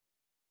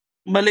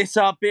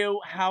Melissa, Bill,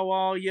 how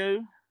are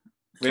you?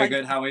 Really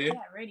good. How are you?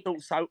 Yeah, really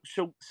good.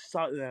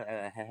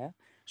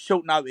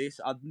 Short notice.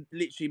 I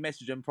literally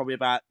messaged them probably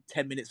about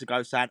 10 minutes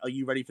ago saying, "Are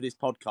you ready for this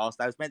podcast?"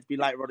 That was meant to be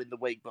later on in the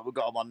week, but we've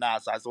got them on now,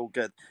 so it's all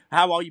good.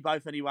 How are you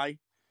both anyway?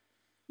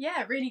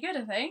 Yeah, really good,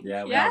 I think.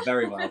 Yeah, we are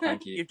very well,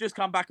 thank you. You've just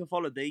come back off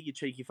holiday, you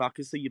cheeky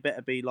fuckers, so you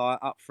better be like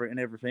up for it and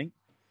everything.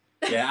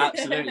 Yeah,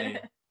 absolutely.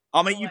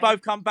 I mean, you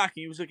both come back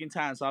and you was looking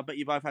tan, so I bet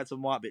you both had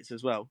some white bits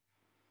as well.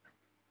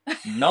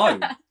 No.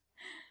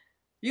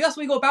 That's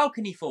what you got a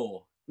balcony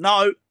for.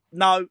 No.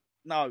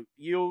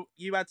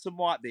 You had some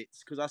white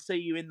bits because I see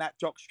you in that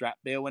jockstrap,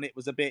 Bill, and it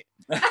was a bit.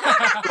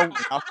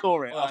 I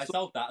saw it. Well, I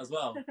sold that as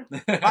well.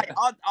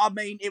 I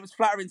mean, it was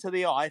flattering to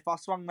the eye. If I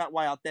swung that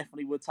way, I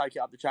definitely would take it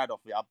up the Chad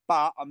off you.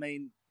 But I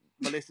mean,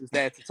 Melissa's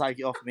there to take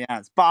it off my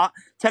hands. But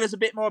tell us a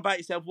bit more about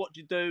yourself. What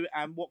do you do,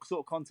 and what sort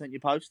of content you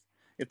post?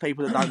 If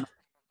people that don't know.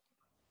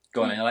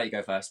 Go on, I'll let you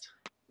go first.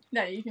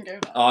 No, you can go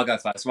first. I'll go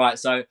first. Right,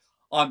 so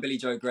I'm Billy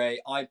Joe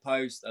Gray. I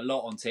post a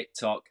lot on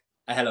TikTok,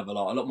 a hell of a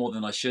lot more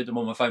than I should. I'm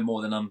on my phone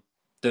more than I'm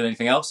doing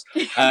anything else.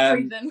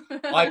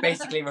 I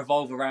basically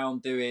revolve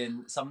around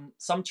doing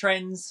some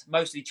trends,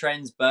 mostly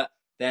trends, but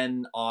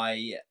then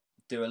I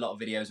do a lot of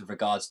videos with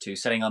regards to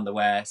selling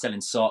underwear,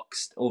 selling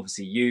socks,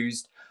 obviously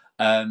used.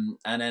 And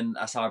then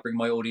that's how I bring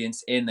my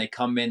audience in. They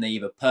come in, they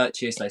either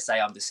purchase, they say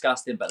I'm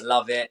disgusting but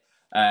love it.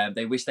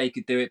 They wish they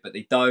could do it, but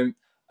they don't.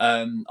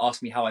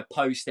 Ask me how I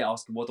post it,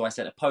 ask me what do I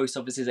set to post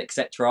offices,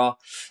 etc.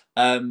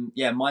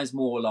 Yeah, mine's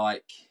more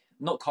like,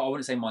 I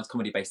wouldn't say mine's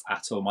comedy based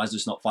at all. Mine's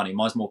just not funny.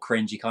 Mine's more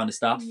cringy kind of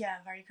stuff. Yeah,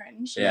 very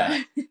cringe.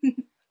 Yeah.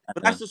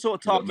 But that's the sort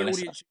of target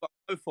audience you've got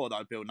to go for,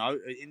 though, Bill. No,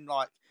 in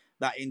like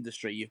that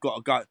industry, you've got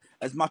to go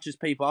as much as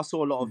people. I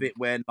saw a lot of it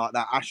when like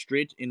that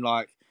Astrid in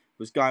like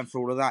was going for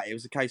all of that. It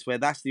was a case where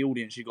that's the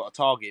audience you've got to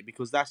target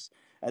because that's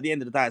at the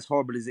end of the day, as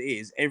horrible as it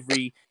is,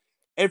 every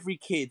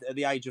kid at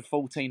the age of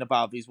 14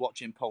 above is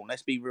watching porn.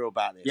 Let's be real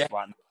about this,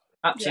 right now.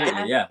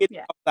 Absolutely,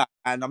 yeah.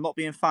 And I'm not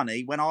being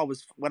funny. When I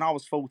was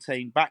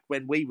 14, back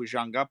when we was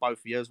younger, both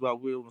of you as well,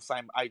 we were all the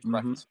same age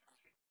brackets.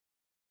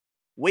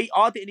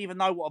 I didn't even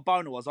know what a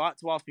boner was. I had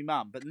to ask my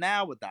mum. But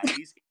nowadays,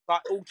 it's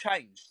like all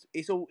changed.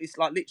 It's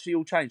like literally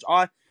all changed.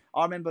 I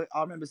remember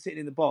sitting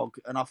in the bog,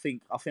 and I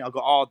think I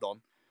got hard on,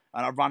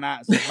 and I run out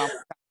and said, "Mum,"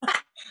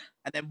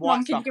 and then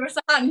white stuff. Give us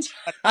a hand.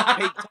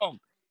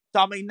 So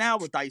I mean,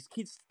 nowadays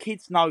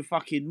kids know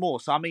fucking more.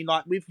 So I mean,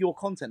 like with your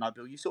content,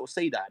 Bill, you sort of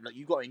see that. Like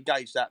you got to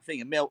engage that thing.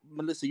 And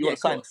Melissa, you're the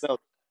same as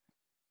well.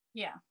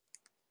 Yeah.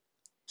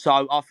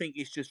 So I think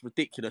it's just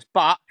ridiculous.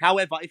 But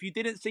however, if you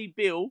didn't see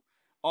Bill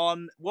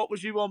on what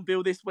was you on,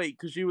 Bill, this week?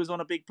 Because you was on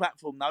a big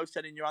platform,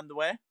 selling your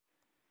underwear.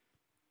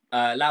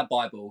 Lad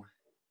Bible.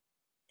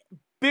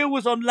 Bill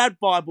was on Lad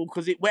Bible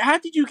because how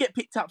did you get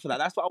picked up for that?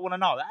 That's what I want to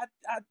know.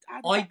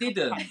 I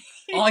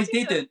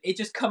didn't. It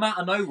just come out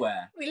of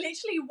nowhere. We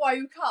literally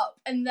woke up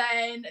and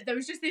then there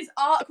was just this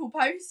article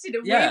posted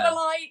and we were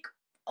like,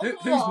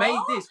 who's made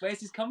this?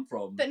 Where's this come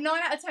from? But 9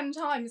 out of 10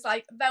 times,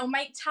 like, they'll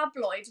make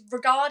tabloids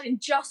regarding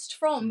just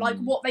from, like,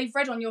 what they've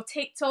read on your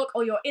TikTok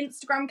or your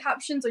Instagram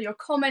captions or your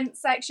comment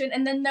section,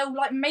 and then they'll,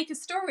 like, make a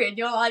story and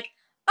you're like,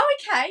 oh,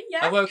 okay, yeah.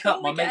 I woke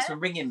up, my mates were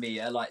ringing me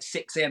at, like,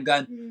 6 a.m.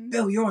 going,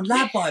 Bill, you're on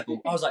Lad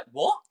Bible. I was like,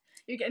 what?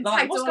 You're getting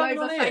tagged all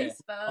over Facebook.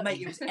 Oh,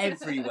 mate, it was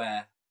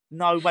everywhere.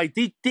 No way.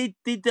 Did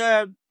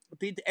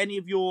any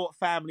of your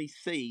family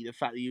see the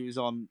fact that you was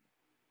on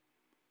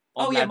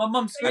yeah, my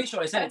mum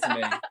screenshot sent it to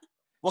me.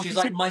 She's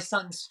like, my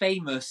son's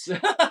famous.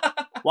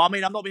 Well, I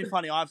mean, I'm not being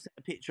funny. I've sent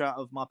a picture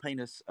of my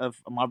penis,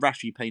 of my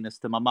rashy penis,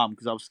 to my mum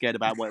because I was scared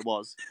about what it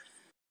was.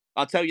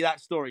 I'll tell you that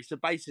story. So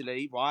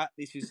basically, right,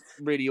 this is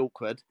really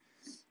awkward.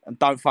 And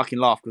don't fucking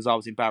laugh because I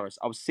was embarrassed.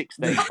 I was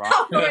 16, right?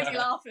 I'm already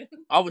laughing.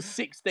 I was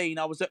 16.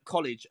 I was at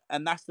college.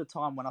 And that's the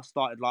time when I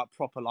started, like,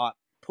 proper, like,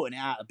 putting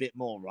it out a bit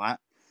more, right?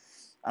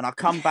 And I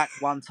come back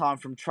one time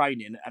from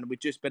training and we'd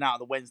just been out on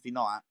the Wednesday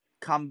night.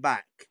 Come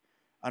back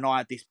and I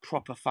had this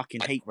proper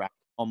fucking heat rash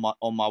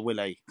on my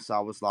willy. So I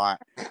was like,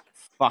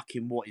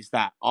 fucking what is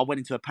that? I went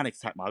into a panic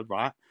attack mode,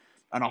 right?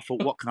 And I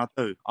thought, what can I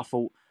do? I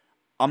thought,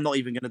 I'm not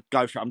even going to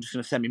go for it. I'm just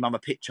going to send my mum a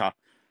picture.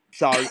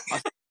 So I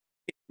sent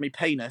my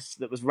penis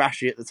that was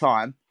rashy at the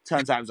time.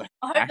 Turns out it was a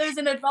I hope there's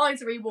an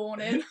advisory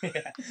warning.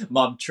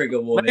 Mum, trigger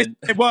warning.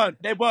 There weren't.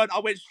 I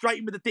went straight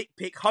in with a dick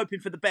pic,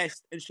 hoping for the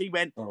best. And she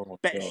went,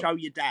 better show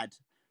your dad.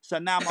 So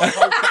now my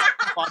whole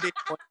family by this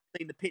point has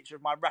seen the picture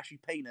of my rashy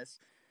penis.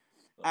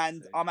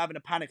 And I'm having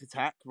a panic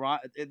attack, right,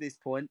 at this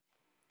point.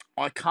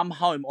 I come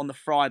home on the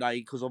Friday,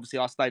 because obviously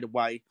I stayed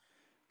away.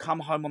 Come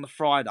home on the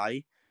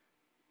Friday.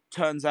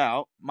 Turns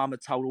out, Mum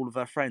had told all of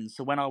her friends.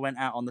 So when I went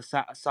out on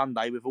the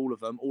Sunday with all of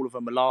them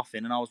were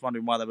laughing, and I was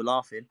wondering why they were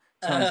laughing.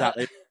 Turns out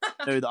they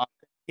knew that I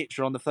took a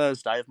picture on the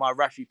Thursday of my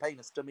rashy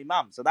penis to me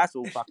mum. So that's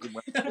all fucking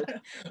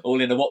weird. All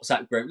in a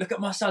WhatsApp group. Look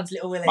at my son's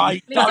little willy.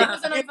 Mate, it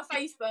wasn't over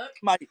Facebook.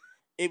 Mate,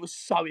 it was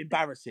so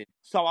embarrassing.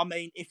 So, I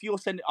mean, if you're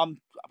sending... I'm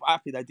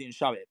happy they didn't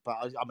show it, but,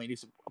 I mean,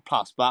 it's a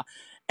plus. But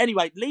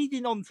anyway,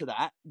 leading on to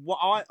that, what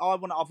I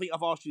want to... I think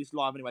I've asked you this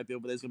live anyway, Bill,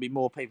 but there's going to be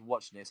more people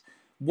watching this.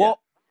 What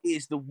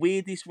is the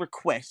weirdest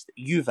request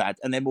you've had?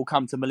 And then we'll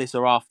come to Melissa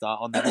after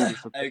on the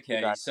weirdest request.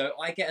 Okay, so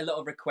I get a lot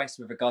of requests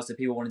with regards to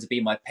people wanting to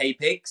be my pay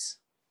pigs,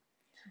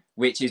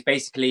 which is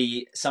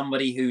basically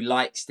somebody who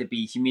likes to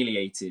be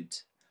humiliated.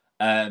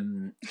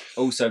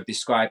 Also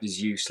described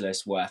as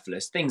useless,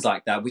 worthless, things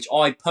like that, which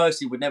I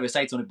personally would never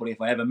say to anybody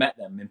if I ever met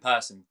them in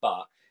person.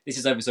 But this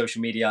is over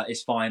social media.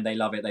 It's fine. They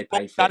love it. They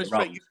pay for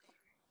it.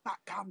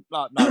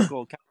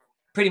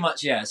 Pretty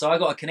much, yeah. So I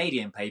got a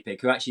Canadian pay pig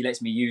who actually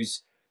lets me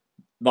use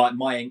like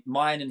mine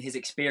and his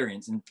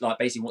experience, and like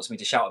basically wants me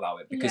to shout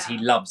about it because he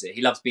loves it.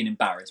 He loves being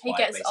embarrassed. He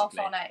gets off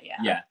on it.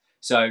 Yeah.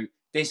 So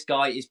this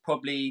guy is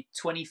probably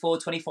 24,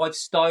 25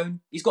 stone.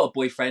 He's got a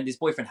boyfriend. His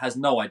boyfriend has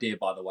no idea,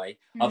 by the way.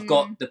 I've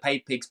got the Pay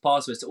Pigs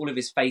passwords to all of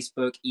his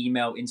Facebook,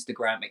 email,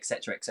 Instagram,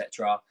 etc.,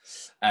 etc.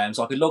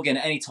 So I could log in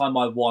at any time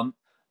I want.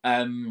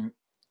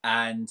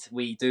 And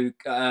we do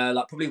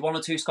like probably 1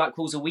 or 2 Skype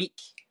calls a week.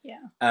 Yeah.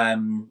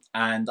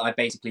 And I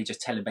basically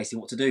just tell him basically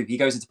what to do. He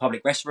goes into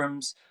public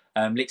restrooms,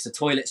 licks the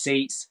toilet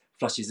seats,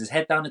 flushes his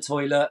head down the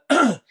toilet.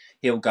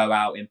 He'll go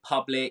out in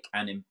public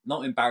and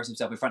not embarrass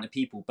himself in front of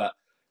people, but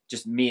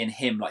just me and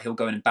him, like he'll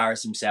go and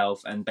embarrass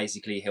himself, and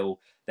basically he'll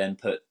then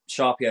put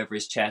Sharpie over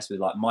his chest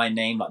with like my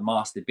name, like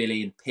Master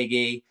Billy and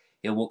Piggy.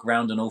 He'll walk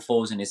around on all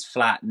fours in his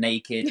flat,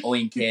 naked,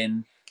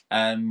 oinking.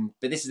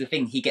 But this is the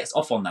thing, he gets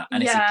off on that,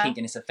 and it's a kink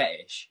and it's a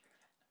fetish.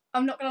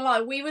 I'm not gonna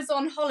lie, we was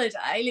on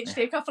holiday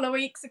literally a couple of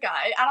weeks ago,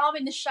 and I'm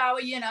in the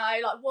shower, you know,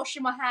 like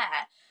washing my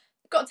hair.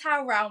 Got a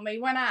towel around me,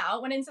 went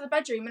into the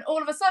bedroom, and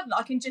all of a sudden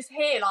I can just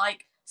hear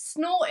like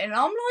snorting, and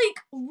I'm like,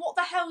 what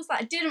the hell is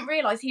that? I didn't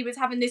realise he was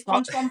having this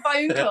one-to-one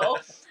phone call.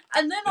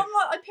 And then I'm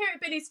like, I peer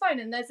at Billy's phone,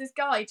 and there's this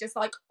guy just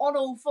like on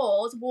all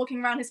fours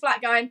walking around his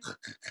flat going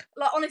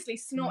like honestly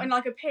snorting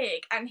like a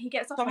pig, and he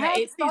gets off on it.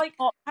 It's like,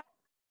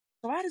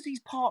 so how does his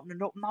partner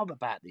not know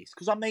about this?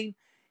 Because I mean,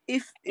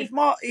 if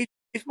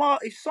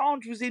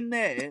Sandra was in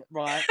there,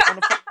 right, on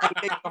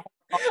a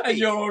and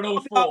you're on all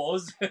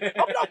fours. I'm like,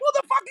 what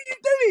the fuck are you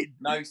doing?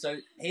 No, so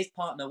his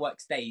partner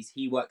works days,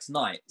 he works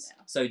nights.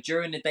 Yeah. So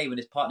during the day when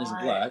his partner's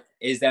at work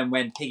is then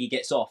when Piggy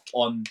gets off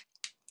on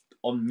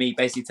me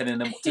basically telling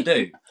them what to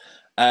do.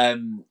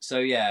 So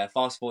yeah,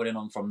 fast forwarding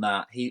on from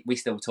that, we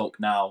still talk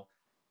now.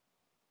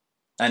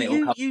 And it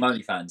all comes from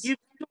OnlyFans. You've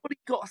really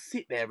got to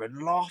sit there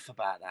and laugh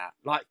about that.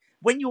 Like,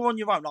 when you're on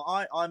your own,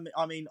 like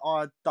I mean,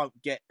 I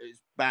don't get as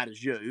bad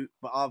as you,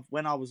 but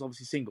when I was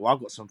obviously single,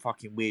 I've got some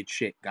fucking weird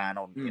shit going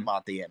on in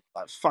my DM.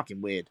 Like, it's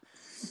fucking weird.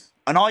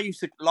 And I used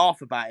to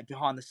laugh about it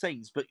behind the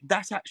scenes, but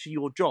that's actually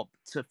your job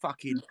to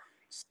fucking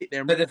sit there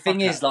and... But the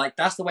thing is, like,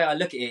 that's the way I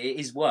look at it. It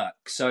is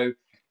work. So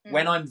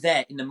when I'm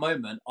there in the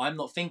moment, I'm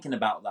not thinking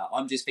about that.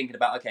 I'm just thinking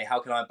about, okay, how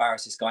can I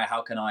embarrass this guy?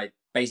 How can I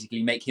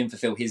basically make him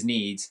fulfill his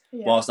needs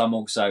whilst I'm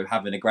also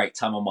having a great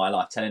time on my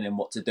life, telling him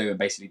what to do and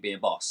basically being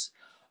boss.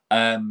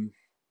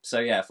 So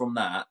yeah, from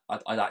that,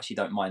 I actually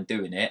don't mind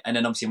doing it. And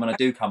then obviously when I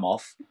do come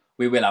off,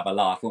 we will have a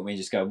laugh, won't we?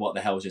 Just go, what the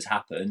hell just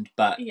happened?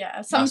 But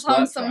yeah,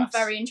 sometimes some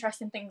very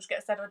interesting things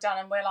get said or done,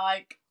 and we're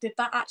like, did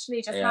that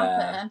actually just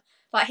happen?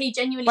 Like, he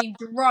genuinely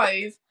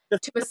drove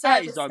to a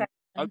service station.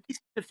 This is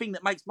the thing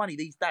that makes money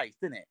these days,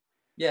 isn't it?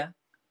 Yeah.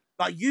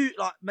 Like,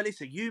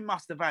 Melissa, you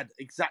must have had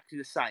exactly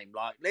the same.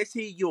 Like, let's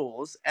hear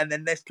yours, and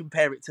then let's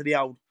compare it to the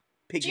old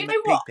Piggy. Do you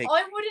know what?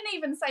 I wouldn't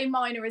even say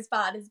mine are as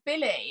bad as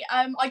Billy.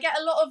 I get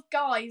a lot of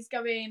guys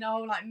going,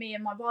 oh, like, me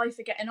and my wife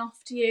are getting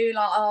off to you.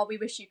 Like, oh, we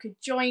wish you could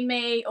join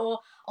me.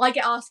 Or I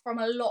get asked from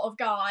a lot of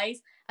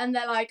guys, and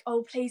they're like,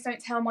 oh, please don't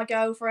tell my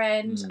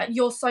girlfriend.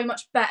 You're so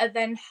much better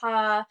than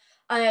her.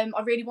 I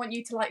really want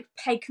you to, like,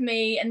 peg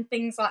me and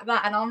things like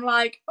that. And I'm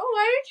like,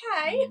 oh,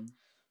 okay.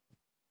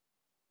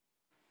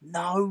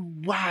 No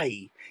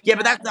way. Yeah,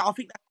 but I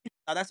think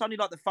that's only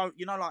like the phone,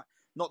 you know, like,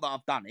 not that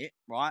I've done it,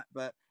 right?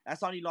 But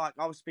that's only like,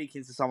 I was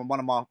speaking to someone, one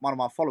of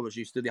my followers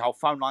used to do the whole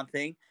phone line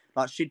thing.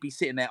 Like, she'd be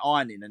sitting there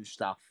ironing and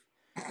stuff.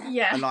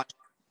 Yeah. And like,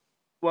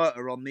 squirt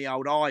her on the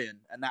old iron,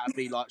 and that would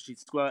be like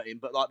she's squirting.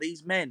 But like,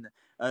 these men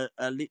are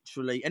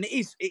literally, and it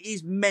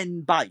is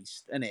men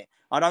based, isn't it?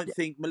 I don't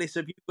think, Melissa,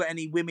 have you got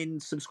any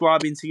women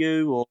subscribing to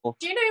you? Or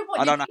do you know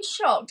what? You'd be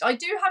shocked. I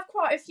do have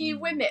quite a few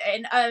women,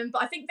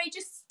 but I think they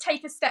just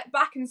take a step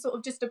back and sort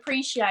of just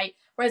appreciate.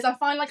 Whereas I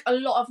find like a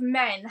lot of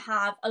men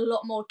have a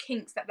lot more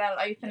kinks that they'll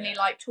openly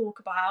like talk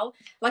about.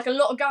 Like, a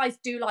lot of guys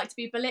do like to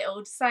be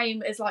belittled,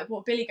 same as like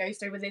what Billy goes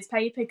through with his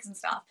pay pigs and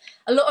stuff.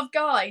 A lot of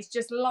guys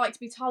just like to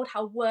be told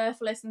how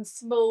worthless and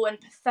small and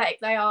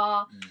pathetic they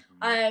are,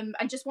 and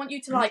just want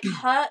you to like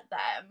hurt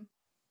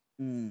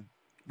them.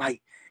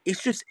 Mate,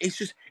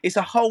 it's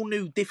a whole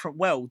new different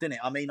world, isn't it?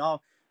 I mean,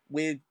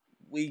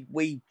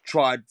 we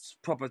tried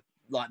proper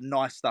like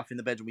nice stuff in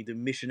the bedroom. We do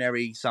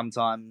missionary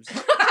sometimes.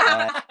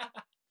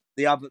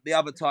 The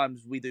other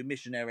times we do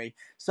missionary.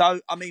 So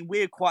I mean,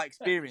 we're quite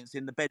experienced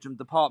in the bedroom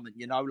department.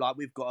 You know, like,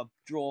 we've got a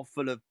drawer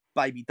full of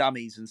baby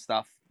dummies and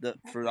stuff that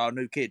for our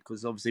new kid,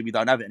 because obviously we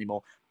don't have it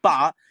anymore.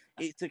 But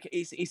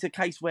it's a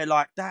case where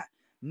like that,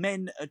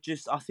 men are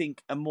just, I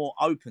think, are more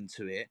open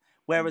to it.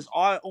 Whereas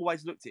I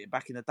always looked at it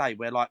back in the day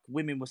where like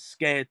women were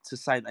scared to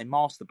say they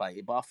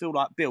masturbated, but I feel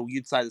like Bill,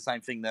 you'd say the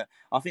same thing, that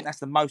I think that's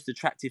the most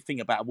attractive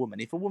thing about a woman.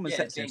 If a woman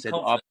said to me, said,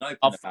 open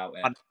about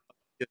it.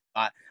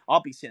 Like,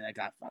 I'll be sitting there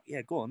going, "Fuck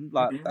yeah, go on!"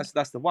 Like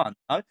that's the one.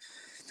 You know?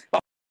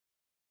 But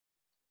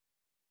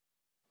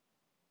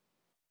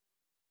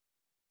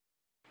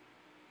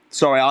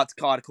sorry, I had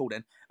to call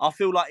in. I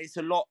feel like it's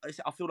a lot.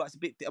 I feel like it's a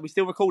bit. Are we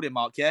still recording,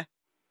 Mark? Yeah.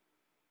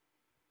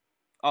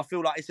 I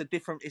feel like it's a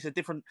different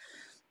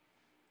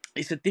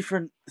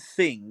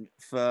thing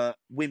for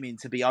women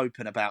to be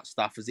open about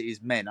stuff as it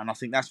is men, and I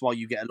think that's why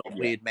you get a lot of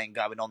weird men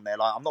going on there.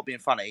 Like, I'm not being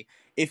funny.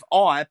 If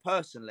I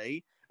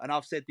personally, and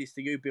I've said this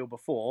to you, Bill,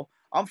 before,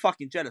 I'm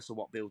fucking jealous of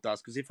what Bill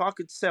does, because if I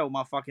could sell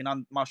my fucking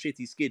my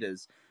shitty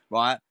skidders,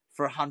 right,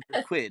 for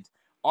 £100,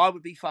 I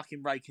would be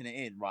fucking raking it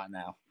in right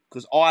now,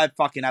 because I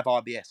fucking have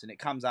IBS and it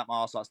comes out my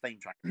arse like steam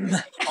train.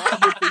 I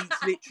would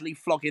be literally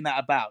flogging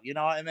that about. You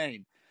know what I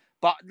mean?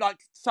 But like,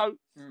 so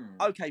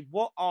okay,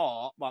 we're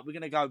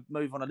gonna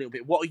move on a little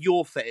bit. What are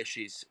your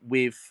fetishes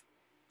with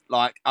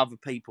like other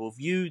people?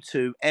 Have you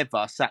two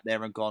ever sat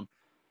there and gone,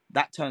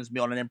 that turns me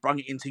on, and then bring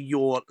it into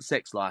your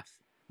sex life?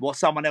 What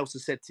someone else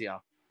has said to you?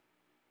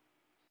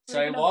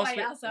 So whilst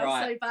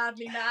so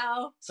badly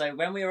now. So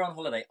when we were on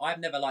holiday, I've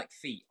never liked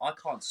feet. I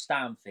can't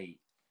stand feet.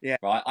 Yeah.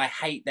 Right. I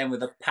hate them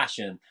with a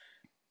passion.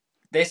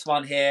 This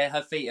one here,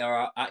 her feet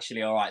are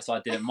actually all right, so I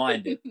didn't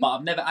mind it. But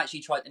I've never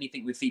actually tried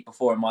anything with feet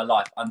before in my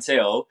life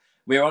until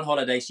we were on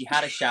holiday. She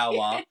had a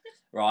shower,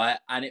 right?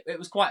 And it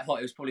was quite hot.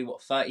 It was probably,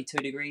 32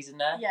 degrees in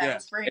there? Yeah,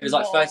 it was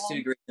like 32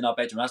 degrees in our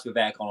bedroom. That's with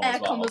aircon on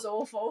as well. Aircon was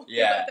awful.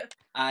 Yeah.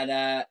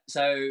 And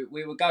so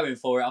we were going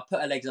for it. I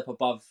put her legs up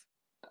above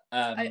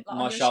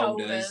my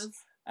shoulders.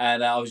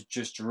 And I was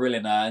just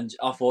drilling her. And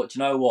I thought, you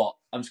know what?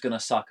 I'm just going to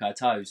suck her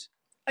toes.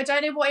 I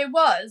don't know what it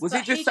was, but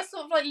he just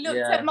sort of like looked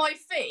at my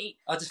feet,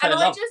 I just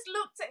just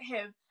looked at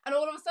him, and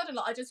all of a sudden,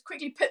 like, I just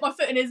quickly put my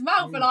foot in his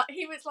mouth, and like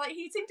he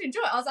seemed to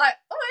enjoy it. I was like,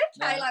 oh,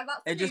 okay, like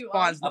that's. It just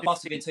I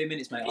busted in 2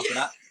 minutes, mate. After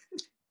that,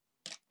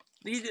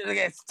 you didn't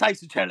get a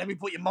taste of chair. Let me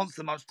put your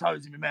monster munch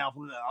toes in my mouth.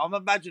 I'm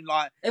imagining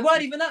like it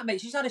weren't even that,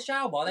 mate. She's had a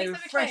shower. They were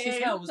fresh as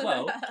hell as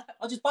well.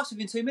 I just busted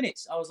within 2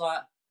 minutes. I was like,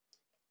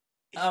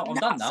 oh, I'm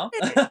done now.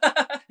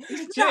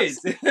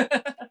 Cheers.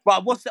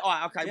 Right, what's the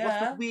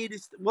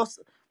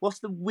What's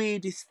the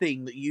weirdest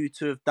thing that you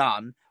two have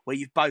done where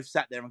you've both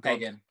sat there and gone?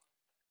 Pegging.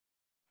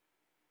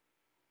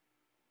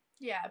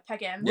 Yeah,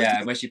 pegging.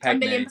 Yeah, when she pegged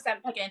me.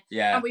 1,000,000% pegging.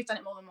 Yeah. And we've done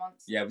it more than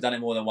once. Yeah, we've done it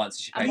more than once.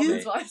 She pegged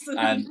me.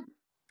 And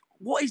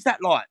what is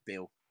that like,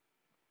 Bill?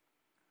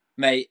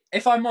 Mate,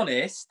 if I'm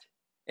honest,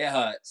 it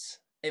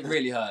hurts. It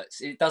really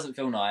hurts. It doesn't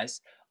feel nice.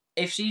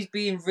 If she's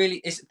being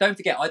really... don't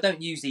forget, I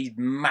don't use these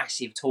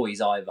massive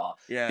toys either.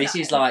 Yeah. This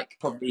is like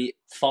probably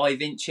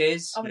 5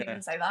 inches. I wouldn't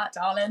even say that,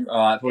 darling. All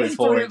right, probably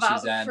 4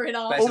 inches then.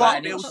 All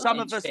right, Bill, some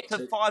of us,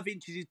 5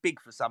 inches is big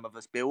for some of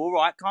us, Bill. All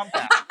right, calm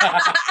down.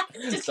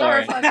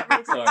 Sorry.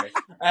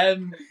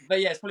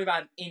 But yeah, it's probably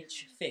about 1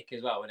 inch thick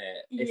as well, isn't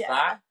it? If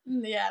that.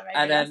 Yeah, maybe.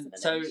 And then,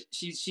 so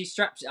she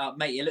straps it up,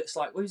 mate. It looks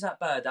like, who's that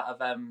bird out of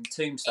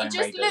Tombstone Raiders?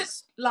 It just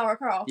looks Lara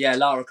Croft. Yeah,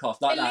 Lara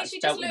Croft, like that. It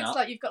literally just looks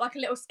like you've got like a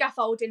little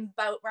scaffolding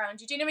belt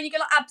round you. Do you know when you go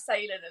like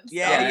abseiling and stuff?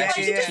 Yeah.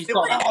 She's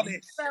got that.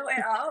 Belt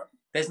it up.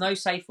 There's no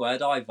safe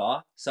word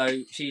either,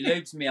 so she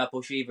lubes me up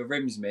or she either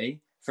rims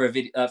me for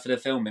for the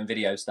filming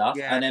video stuff,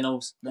 and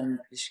then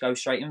she goes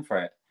straight in for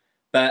it.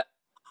 But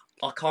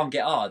I can't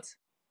get hard.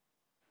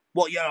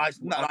 What? Yeah,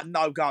 like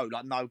no go.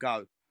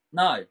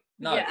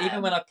 No,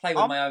 even when I play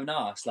with my own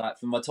ass, like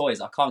for my toys,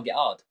 I can't get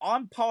hard.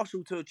 I'm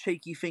partial to a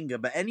cheeky finger,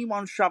 but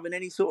anyone shoving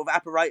any sort of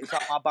apparatus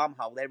up my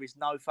bumhole, there is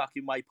no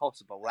fucking way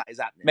possible that is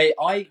happening. Mate,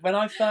 when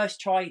I first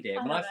tried it,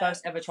 when I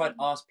first ever tried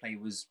arse play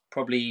was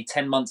probably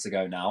 10 months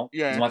ago now.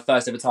 Yeah. It was my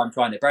first ever time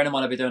trying it. Bearing in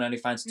mind I've been doing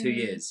OnlyFans for 2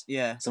 years.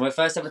 Yeah. So my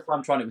first ever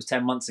time trying it was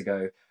 10 months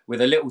ago with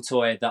a little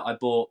toy that I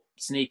bought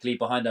sneakily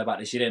behind her back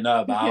that she didn't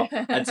know about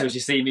until she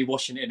seen me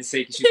washing it in the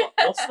sink and she's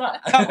like, what's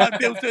that? Come on,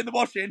 Bill's doing the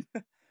washing.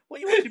 What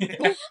are you washing,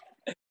 Bill?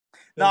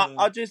 No,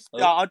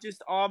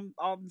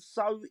 I'm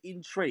so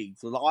intrigued.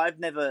 I've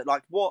never,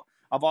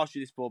 I've asked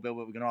you this before, Bill,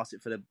 but we're going to ask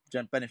it for the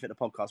benefit of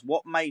the podcast.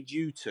 What made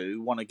you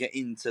two want to get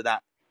into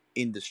that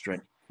industry?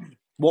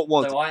 What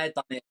was it?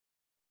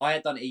 I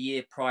had done it a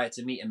year prior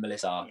to meeting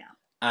Melissa. Yeah.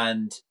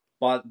 And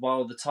by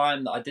the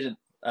time that I didn't,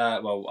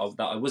 that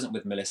I wasn't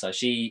with Melissa,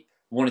 she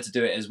wanted to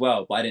do it as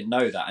well, but I didn't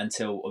know that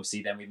until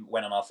obviously then we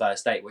went on our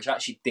first date, which I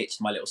actually ditched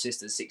my little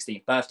sister's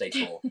 16th birthday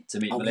for to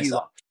meet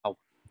Melissa.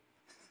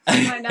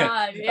 I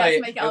know. Yeah,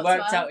 to make it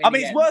worked out. I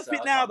mean, it's worth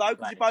it now though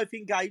because you're both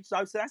engaged,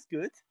 so that's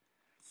good.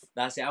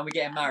 That's it, and we're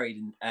getting married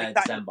in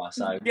December,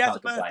 so she has a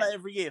birthday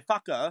every year.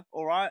 Fuck her,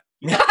 all right.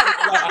 You have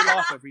to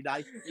laugh every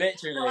day.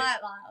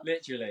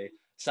 Literally.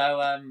 So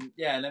and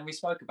then we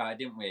spoke about it,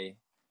 didn't we?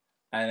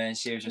 And then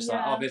she was just like,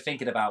 "I've been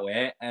thinking about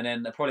it," and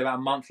then probably about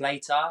a month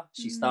later,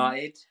 she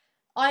started.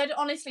 I had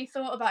honestly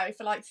thought about it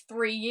for like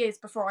 3 years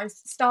before I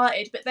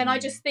started, but then I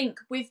just think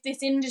with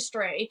this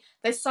industry,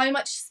 there's so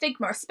much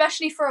stigma,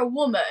 especially for a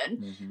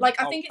woman. Like,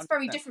 I think it's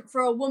very different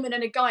for a woman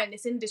and a guy in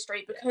this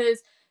industry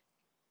because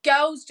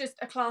girls just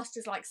are classed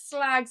as like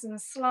slags and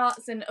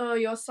sluts and oh,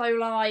 you're so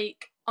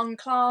like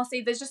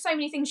unclassy. There's just so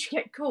many things you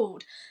get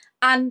called.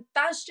 And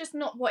that's just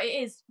not what it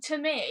is to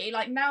me.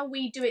 Like, now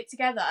we do it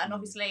together, and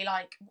obviously,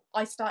 like,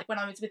 I started when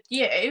I was with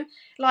you.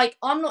 Like,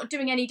 I'm not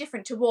doing any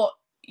different to what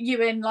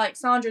you and like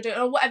Sandra do,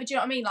 or whatever. Do you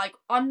know what I mean? Like,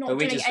 I'm not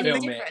doing any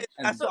different.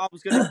 That's what I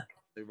was going to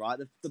do, right?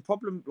 The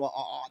problem,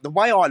 the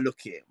way I look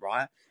at it,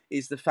 right,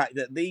 is the fact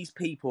that these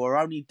people are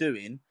only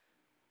doing,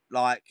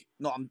 like,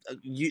 not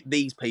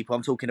these people.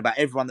 I'm talking about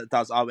everyone that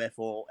does OF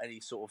or any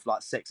sort of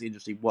like sex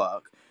industry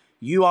work.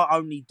 You are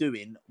only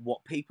doing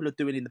what people are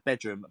doing in the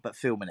bedroom, but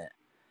filming it.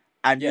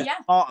 And you're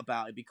smart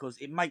about it because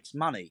it makes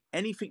money.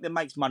 Anything that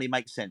makes money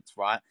makes sense,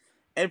 right?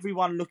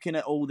 Everyone looking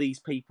at all these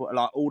people,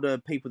 like all the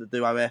people that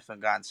do OF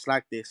and going,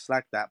 slag this,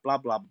 slag that, blah,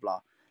 blah, blah.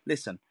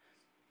 Listen,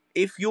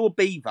 if your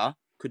beaver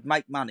could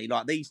make money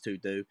like these two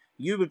do,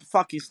 you would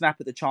fucking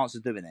snap at the chance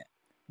of doing it.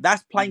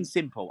 That's plain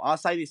simple. I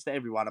say this to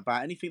everyone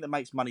about anything that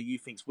makes money you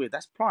think's weird.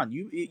 That's fine.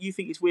 You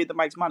think it's weird that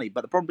makes money.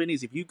 But the problem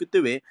is, if you could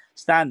do it,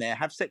 stand there,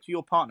 have sex with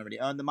your partner and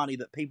earn the money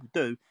that people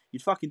do,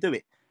 you'd fucking do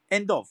it.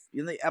 End of.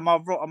 Am I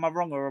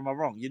wrong or am I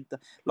wrong?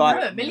 No,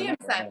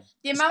 1,000,000%.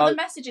 The amount of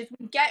messages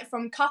we get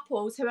from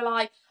couples who are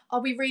like,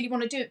 "Oh, we really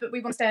want to do it, but we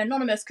want to stay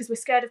anonymous because we're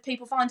scared of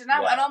people finding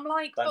out." And I'm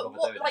like, "But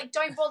what? Like,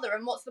 don't bother."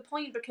 And what's the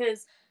point?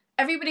 Because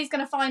everybody's going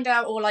to find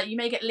out, or like you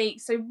may get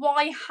leaked. So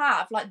why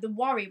have like the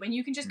worry when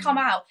you can just come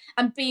out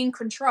and be in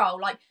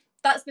control? Like,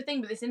 that's the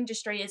thing with this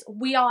industry is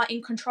we are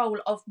in control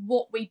of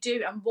what we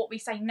do and what we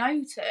say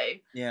no to.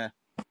 Yeah,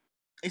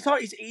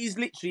 it is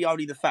literally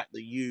only the fact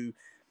that you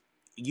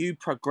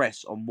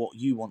progress on what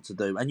you want to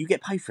do and you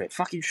get paid for it.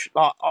 Fucking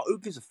like, who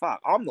gives a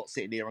fuck? I'm not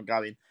sitting here and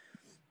going,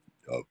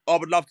 I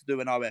would love to do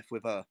an OF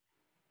with her.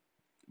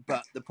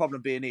 But the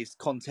problem being is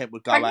content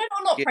would go pregnant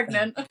out.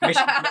 Pregnant or not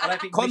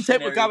pregnant?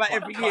 Content would go out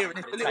every year and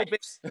it's a little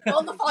bit...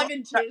 On the 5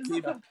 inches.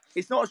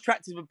 It's not as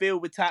attractive a Bill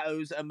with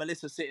tattoos and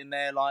Melissa sitting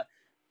there like...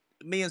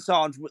 Me and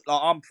Sandra,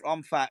 like,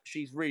 I'm fat,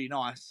 she's really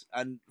nice,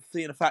 and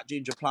seeing a fat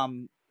ginger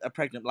plum, a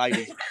pregnant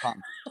lady is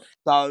fun.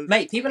 So,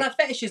 mate, people have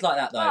fetishes like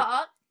that though.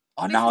 But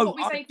I know. What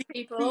we say to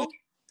people,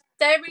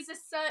 there is a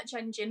search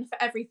engine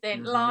for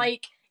everything.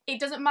 Like, it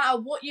doesn't matter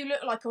what you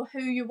look like or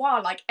who you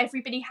are. Like,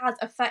 everybody has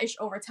a fetish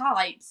or a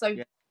type. So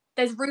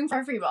there's room for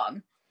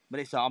everyone.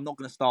 Melissa, I'm not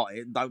going to start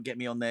it. Don't get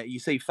me on there. You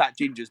see fat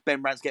gingers,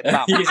 Ben Rance get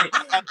bumped.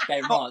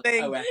 Ben Rance,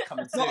 OF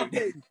coming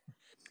soon.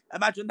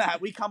 Imagine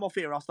that. We come off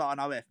here and I'll start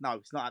an OF. No,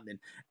 it's not happening.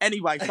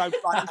 Anyway, so like,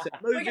 listen,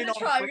 we're going to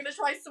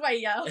try sway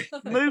you.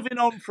 Moving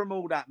on from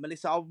all that,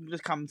 Melissa, I'll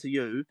just come to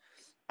you.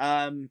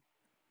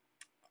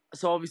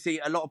 So obviously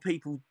a lot of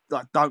people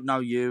like don't know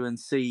you and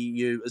see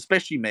you,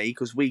 especially me,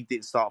 because we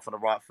didn't start from the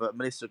right foot.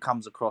 Melissa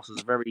comes across as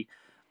a very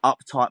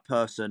uptight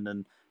person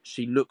and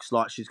she looks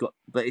like she's got,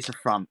 but it's a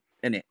front,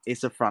 isn't it?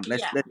 It's a front.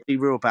 Let's be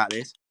real about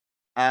this.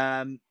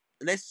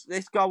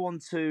 Let's go on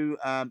to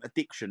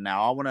addiction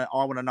now. I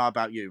wanna know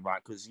about you,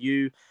 right? Because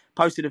you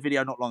posted a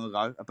video not long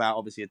ago about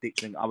obviously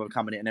addiction,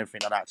 overcoming it, and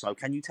everything like that. So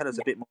can you tell us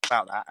a bit more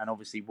about that and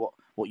obviously what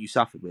you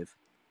suffered with?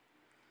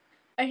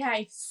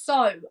 Okay,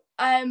 so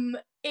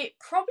it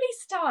probably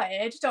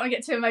started. Don't want to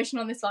get too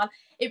emotional on this one.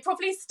 It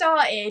probably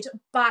started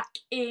back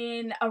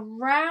in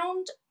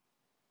around,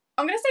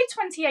 I'm going to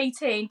say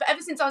 2018, but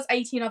ever since I was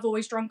 18, I've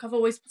always drunk. I've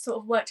always sort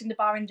of worked in the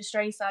bar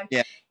industry, so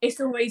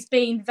it's always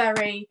been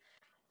very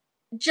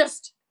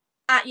just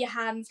at your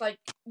hands, like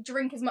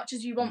drink as much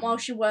as you want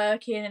whilst you're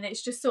working, and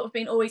it's just sort of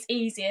been always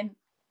easy. And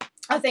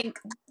I think,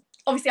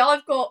 obviously, I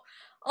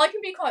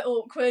can be quite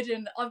awkward,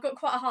 and I've got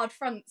quite a hard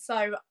front,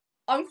 so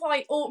I'm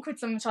quite awkward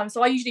sometimes.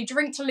 So I usually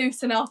drink to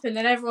loosen up, and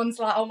then everyone's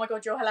like, "Oh my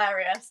god, you're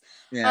hilarious."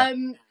 Yeah.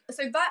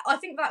 So that, I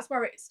think that's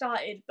where it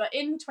started. But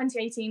in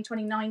 2018,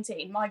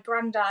 2019, my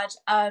granddad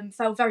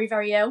fell very,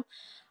 very ill,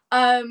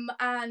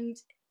 and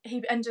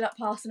he ended up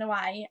passing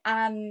away.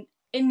 And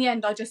in the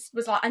end, I just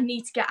was like, I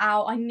need to get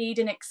out. I need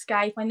an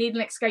escape. I need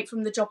an escape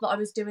from the job that I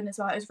was doing as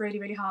well. It was really,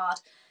 really hard.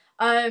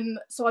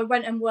 So I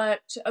went and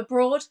worked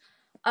abroad.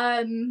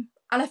 And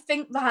I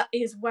think that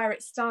is where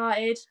it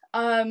started.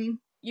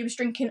 You was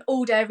drinking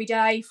all day, every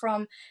day,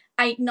 from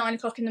 8, 9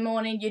 o'clock in the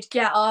morning. You'd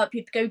get up,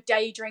 you'd go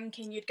day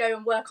drinking, you'd go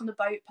and work on the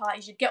boat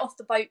parties, you'd get off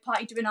the boat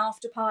party, do an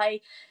after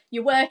party,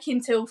 you're working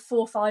till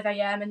 4, 5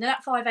 a.m. And then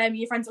at 5 a.m.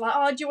 your friends are like,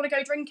 "Oh, do you want to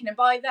go drinking?" And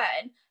by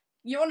then,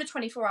 you're on a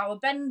 24-hour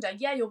bender.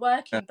 Yeah, you're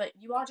working, but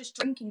you are just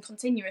drinking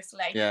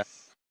continuously. Yeah.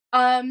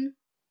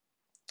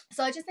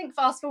 So I just think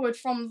fast forward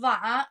from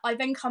that, I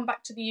then come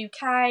back to the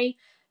UK.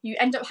 You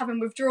end up having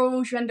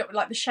withdrawals. You end up with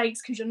like the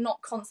shakes because you're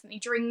not constantly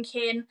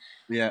drinking.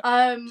 Yeah.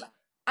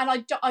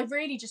 And I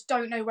really just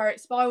don't know where it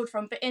spiraled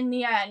from. But in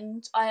the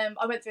end,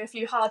 I went through a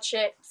few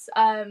hardships.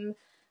 I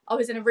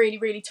was in a really,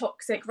 really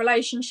toxic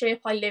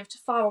relationship. I lived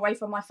far away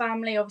from my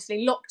family.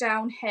 Obviously,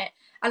 lockdown hit.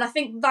 And I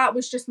think that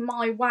was just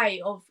my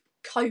way of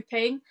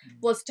coping,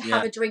 was to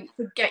have a drink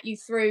to get you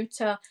through,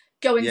 to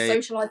go and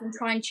socialise and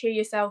try and cheer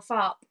yourself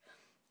up.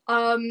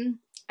 And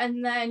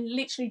then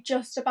literally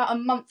just about a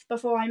month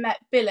before I met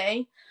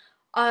Billy,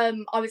 I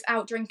was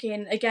out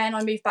drinking again.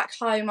 I moved back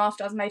home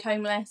after I was made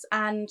homeless,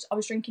 and I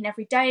was drinking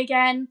every day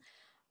again.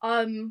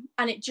 and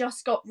it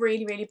just got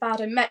really, really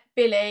bad. I met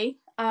Billy,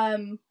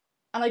 and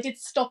I did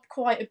stop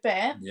quite a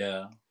bit.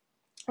 Yeah.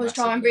 I was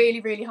trying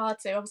really, really hard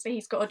to. Obviously,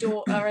 he's got a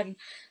daughter, and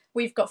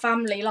we've got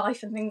family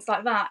life and things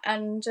like that.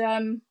 And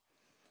so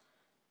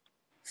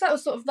that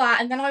was sort of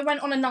that. And then I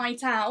went on a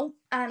night out,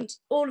 and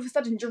all of a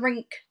sudden,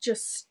 drink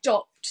just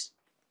stopped.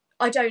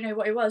 I don't know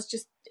what it was,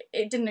 just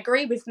it didn't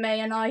agree with me,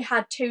 and I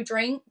had 2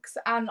 drinks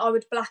and I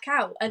would black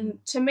out.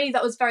 And to me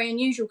that was very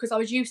unusual, because I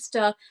was used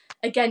to,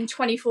 again,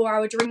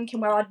 24-hour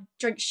drinking where I'd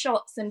drink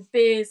shots and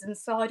beers and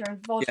cider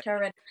and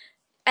vodka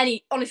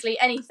and honestly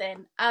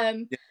anything.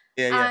 And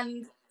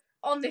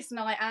on this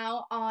night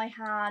out I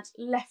had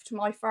left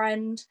my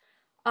friend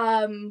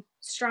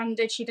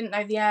stranded. She didn't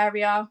know the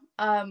area.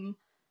 I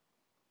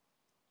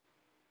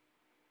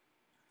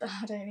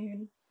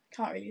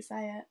can't really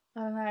say it. I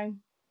don't know.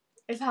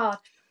 It's hard.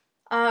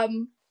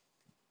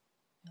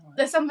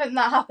 There's something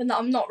that happened that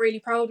I'm not really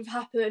proud of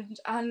happened,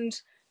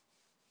 and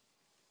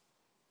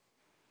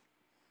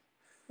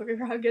we'll be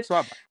very good.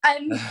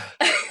 And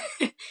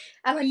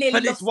I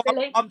nearly lost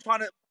Billy. I'm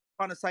trying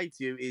to say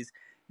to you is,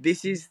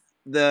 this is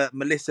the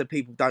Melissa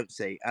people don't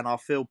see, and I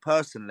feel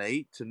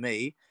personally, to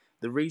me,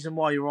 the reason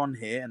why you're on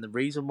here and the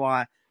reason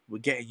why we're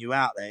getting you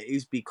out there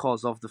is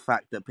because of the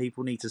fact that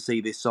people need to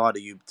see this side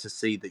of you, to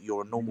see that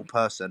you're a normal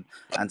person,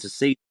 and to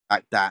see the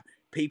fact that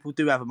people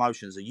do have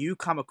emotions, and you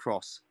come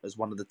across as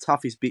one of the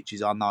toughest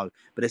bitches I know.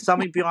 But there's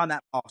something behind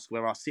that mask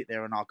where I sit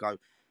there and I go,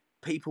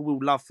 people will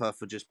love her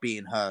for just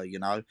being her, you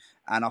know?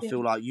 And I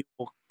feel like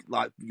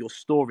your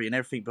story and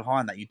everything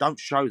behind that, you don't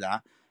show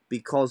that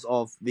because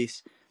of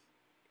this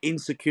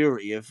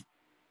insecurity of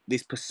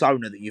this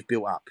persona that you've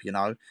built up, you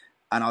know?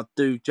 And I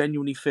do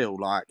genuinely feel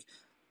like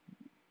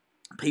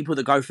people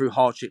that go through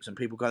hardships and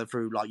people go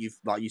through, like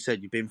you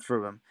said, you've been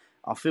through them.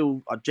 I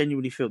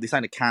genuinely feel, this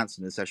ain't a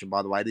counselling session,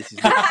 by the way. This is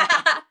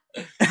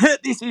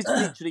this is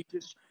literally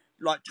just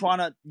like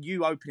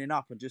you opening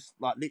up and just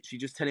like literally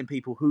just telling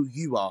people who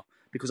you are,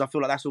 because I feel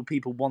like that's all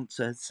people want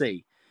to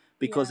see.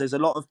 Because there's a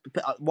lot of,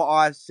 what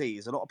I see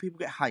is a lot of people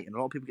get hate and a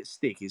lot of people get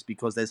stick is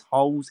because there's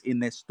holes in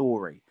their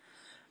story.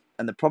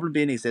 And the problem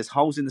being is there's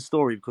holes in the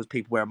story because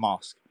people wear a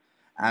mask.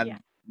 And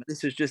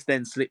this has just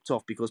then slipped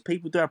off because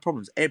people do have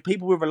problems.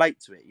 People will relate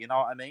to it, you know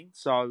what I mean?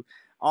 So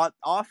I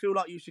feel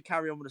like you should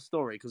carry on with the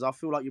story, because I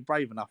feel like you're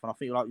brave enough and I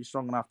feel like you're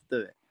strong enough to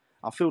do it.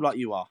 I feel like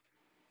you are.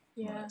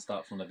 Yeah. Right,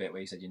 start from the bit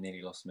where you said you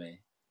nearly lost me.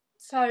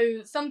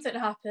 So something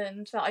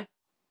happened that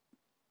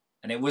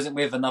And it wasn't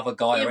with another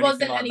guy or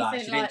anything like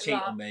that. She didn't cheat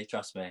on me,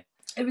 trust me.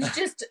 It was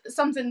just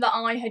something that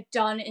I had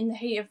done in the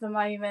heat of the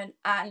moment,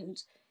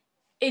 and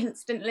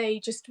instantly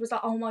just was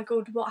like, oh my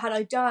God, what had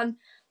I done?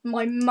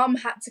 My mum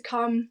had to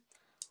come.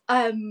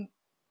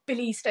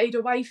 Billy stayed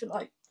away for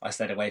I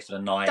stayed away for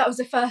the night. That was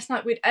the first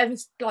night we'd ever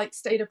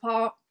stayed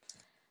apart.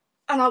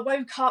 And I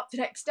woke up the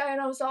next day and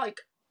I was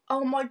like,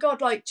 oh my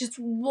God, just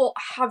what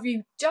have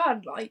you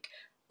done?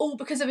 All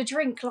because of a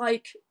drink.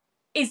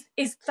 Is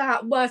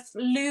that worth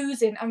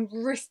losing and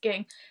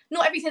risking?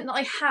 Not everything that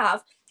I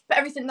have, but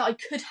everything that I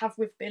could have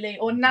with Billy,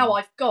 or now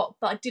I've got,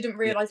 but I didn't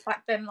realise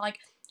back then,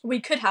 we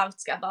could have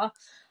together.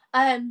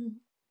 And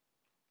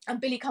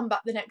Billy come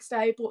back the next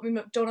day, bought me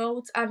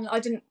McDonald's, and I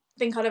didn't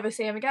think I'd ever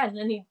see him again.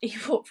 And he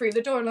walked through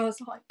the door and I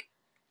was like...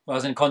 Well, I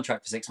was in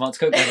contract for 6 months,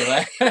 couldn't go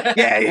anywhere.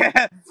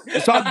 yeah.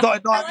 So I'm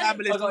not I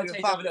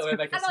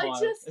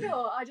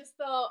just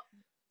thought,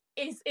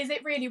 is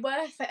it really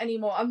worth it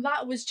anymore? And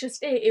that was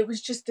just it. It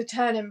was just a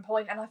turning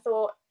point. And I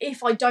thought,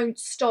 if I don't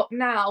stop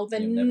now,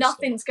 then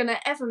nothing's going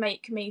to ever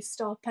make me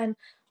stop. And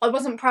I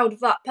wasn't proud of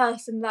that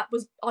person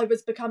I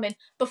was becoming.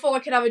 Before I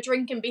could have a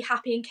drink and be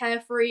happy and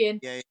carefree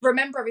and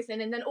remember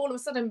everything. And then all of a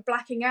sudden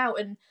blacking out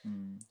and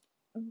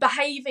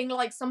behaving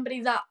like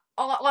somebody that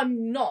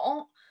I'm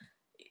not.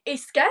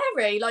 It's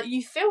scary.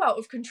 You feel out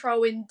of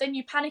control and then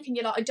you panic and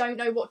you're like, I don't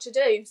know what to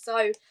do.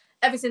 So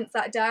ever since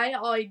that day,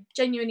 I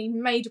genuinely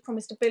made a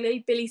promise to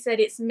Billy. Billy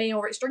said, it's me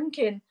or it's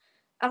drinking.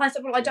 And I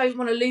said, well, I don't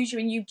want to lose you,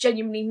 and you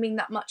genuinely mean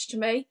that much to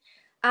me.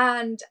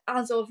 And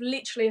as of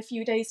literally a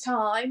few days'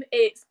 time,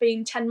 it's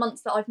been 10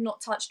 months that I've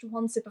not touched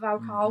one sip of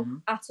alcohol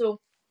at all.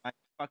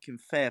 Fucking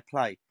fair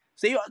play.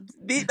 See,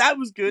 that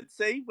was good.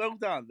 See, well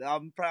done.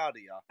 I'm proud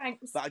of you.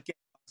 Thanks. But again,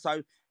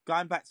 so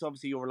going back to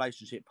obviously your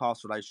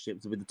past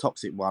relationships with the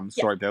toxic one.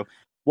 Sorry, Bill.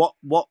 What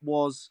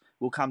was?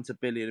 We'll come to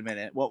Billy in a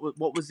minute. What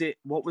was it?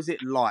 What was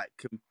it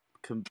like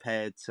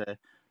compared to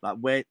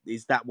where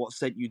is that? What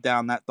sent you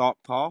down that dark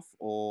path,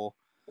 or?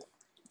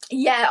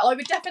 Yeah, I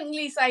would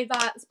definitely say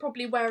that's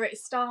probably where it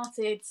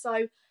started.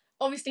 So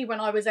obviously,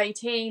 when I was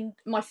 18,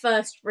 my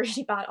first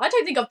really bad. I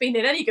don't think I've been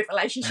in any good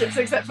relationships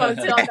except for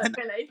until I met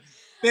Billy.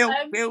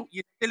 Bill,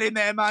 you're still in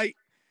there, mate.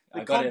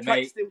 The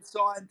contract's still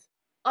signed.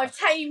 I've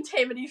tamed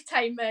him and he's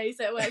tamed me,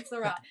 so it works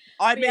all right.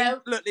 I mean,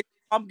 look,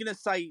 I'm going to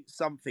say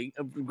something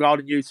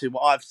regarding you two.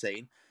 What I've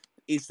seen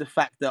is the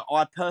fact that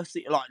I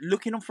personally,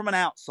 looking on from an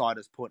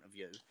outsider's point of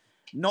view,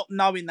 not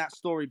knowing that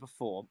story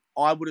before,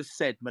 I would have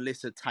said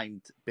Melissa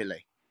tamed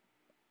Billy.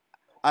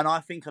 And I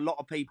think a lot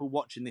of people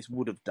watching this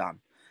would have done.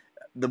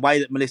 The way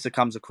that Melissa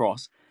comes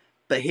across.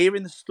 But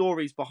hearing the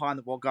stories behind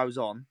what goes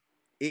on,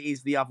 it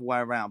is the other way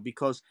around.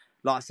 Because,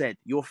 like I said,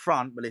 your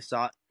front,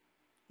 Melissa,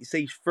 you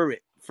see through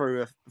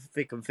a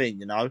thick and thin,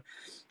 you know.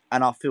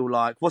 And I feel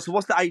like, what's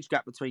the age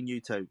gap between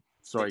you two?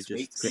 Sorry, 6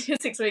 weeks.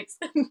 6 weeks.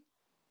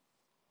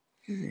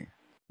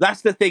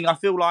 That's the thing. I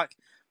feel like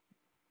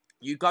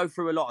you go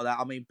through a lot of that.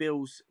 I mean,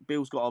 Bill's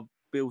got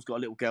a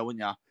little girl, haven't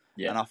you?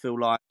 Yeah. And I feel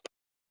like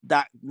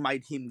that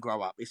made him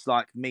grow up. It's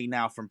like me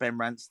now, from Ben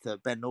Rance to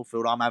Ben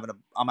Northfield. I'm having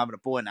a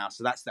boy now,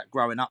 so that's that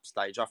growing up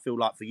stage. I feel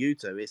like for you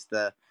two, it's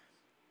the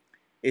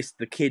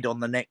kid on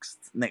the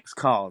next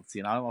cards.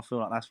 You know, I feel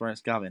like that's where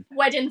it's going.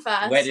 Wedding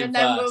first, and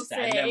then we'll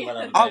see.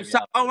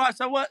 All right.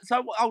 So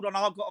hold on.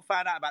 I've got to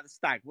find out about the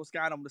stag. What's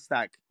going on with the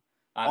stag?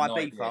 I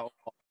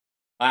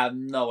have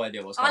no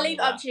idea what's going on. I'll leave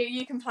it up to you.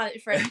 You can plan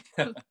it for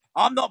him.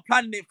 I'm not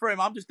planning it for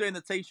him. I'm just doing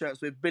the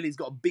t-shirts with Billy's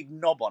got a big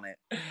knob on it.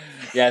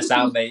 Yeah,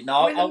 sound mate.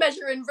 No, with a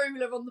measuring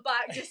ruler on the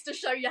back just to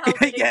show you how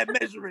big. Yeah,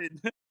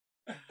 measuring.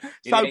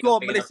 So go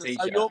on, Melissa.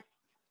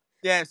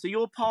 So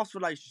your past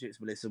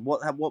relationships, Melissa.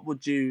 What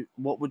would you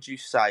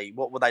say?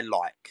 What were they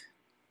like?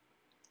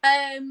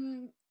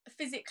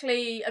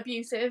 Physically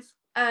abusive,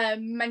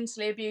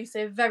 mentally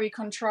abusive, very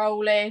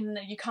controlling.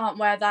 You can't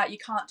wear that. You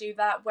can't do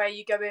that. Where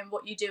you going?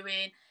 What you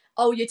doing?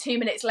 Oh, you're 2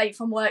 minutes late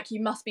from work.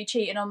 You must be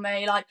cheating on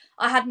me. Like,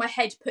 I had my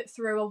head put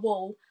through a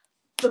wall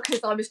because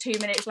I was 2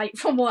 minutes late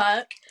from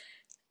work.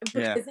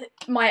 Because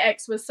my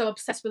ex was so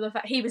obsessed with the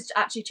fact he was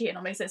actually cheating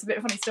on me. So it's a bit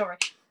of a funny story.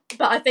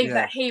 But I think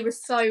that he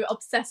was so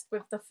obsessed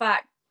with the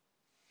fact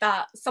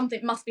that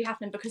something must be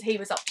happening because he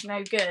was up to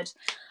no good.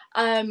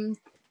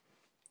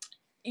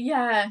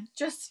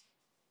 Just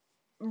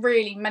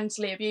really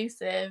mentally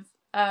abusive.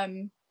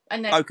 And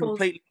then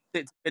completely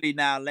Billy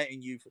now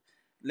letting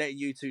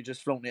you two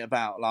just flaunt it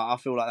about. Like, I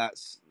feel like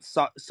that's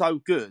so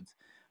good.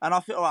 And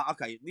I feel like,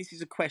 okay, this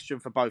is a question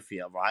for both of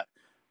you, right?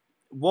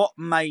 What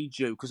made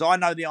you, because I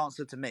know the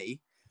answer to me,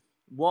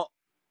 what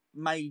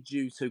made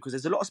you two, because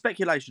there's a lot of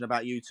speculation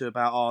about you two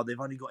about, they've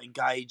only got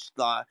engaged,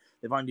 like,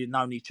 they've only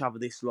known each other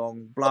this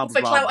long, blah,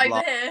 blah, blah,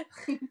 blah.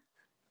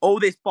 All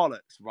this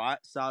bollocks, right?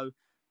 So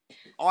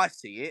I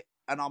see it,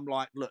 and I'm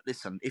like, look,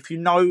 listen, if you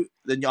know,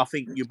 then I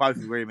think you both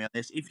agree with me on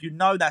this. If you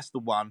know that's the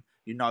one,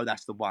 you know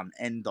that's the one,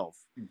 end of.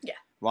 Yeah.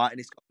 Right? And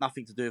it's got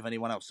nothing to do with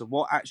anyone else. So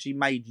what actually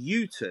made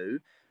you two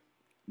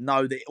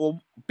know that, or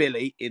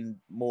Billy in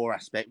more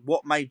aspect,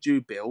 what made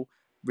you, Bill,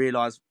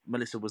 realise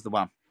Melissa was the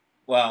one?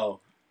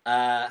 Well,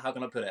 how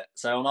can I put it?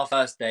 So on our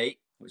first date,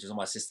 which was on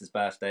my sister's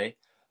birthday,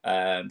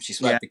 she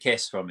swerved the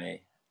kiss from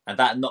me. And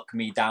that knocked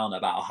me down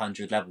about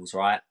 100 levels,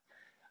 right?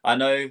 I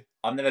know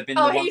I've never been...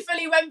 he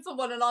fully went for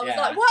one and I was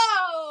like,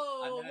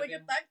 whoa!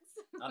 Thanks.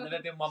 I've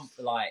never been one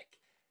for, like,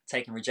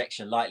 taking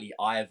rejection lightly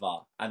either,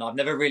 and I've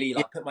never really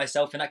put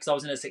myself in that because I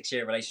was in a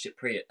 6-year relationship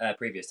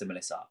previous to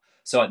Melissa,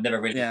 so I'd never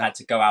really had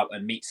to go out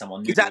and meet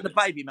someone new. Is that the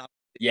baby mum?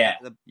 Yeah.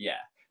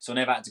 So I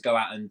never had to go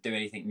out and do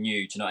anything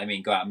new. Do you know what I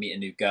mean? Go out and meet a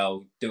new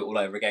girl, do it all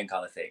over again,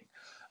 kind of thing.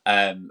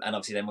 And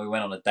obviously, then we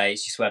went on a date.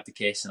 She swerved the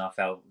kiss, and I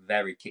felt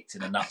very kicked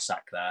in the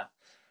nutsack there.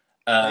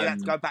 You had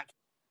to go back.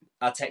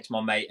 I texted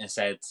my mate and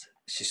said,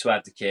 she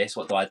swerved the kiss.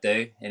 What do I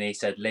do? And he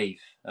said, leave.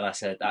 And I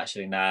said,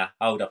 actually, nah.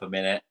 Hold up a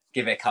minute.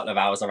 Give it a couple of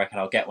hours. I reckon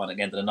I'll get one at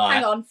the end of the night.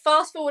 Hang on.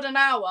 Fast forward an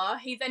hour.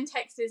 He then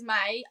texts his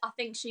mate. I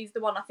think she's the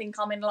one. I think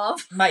I'm in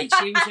love. Mate,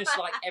 she was just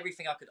like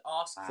everything I could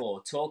ask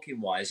for,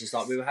 talking wise. Just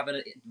like we were having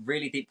a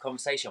really deep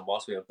conversation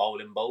whilst we were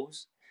bowling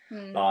balls.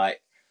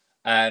 Like,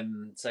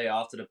 so yeah,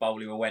 after the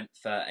bowling, we went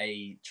for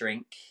a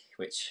drink,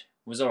 which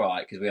was all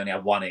right because we only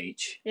had one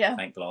each. Yeah.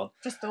 Thank God.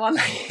 Just the one.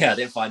 Yeah, I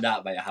didn't find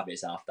out about your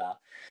habits after.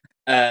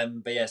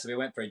 But yeah, so we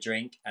went for a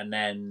drink and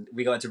then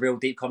we got into real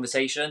deep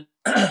conversation.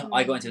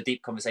 I got into a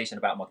deep conversation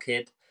about my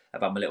kid,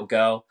 about my little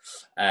girl.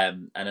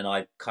 And then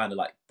I kind of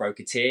like broke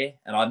a tear,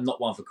 and I'm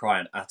not one for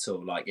crying at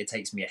all. Like, it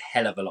takes me a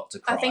hell of a lot to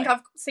cry. I think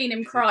I've seen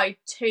him cry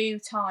 2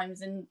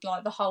 times in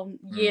like the whole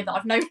year that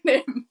I've known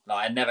him.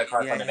 Like, I never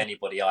cry in front of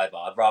anybody either.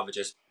 I'd rather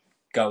just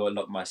go and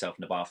lock myself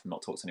in the bath and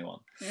not talk to anyone.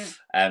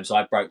 So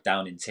I broke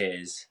down in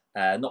tears.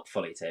 Not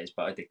fully tears,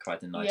 but I did cry,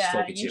 didn't I? Just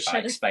talking to you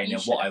about explaining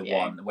what I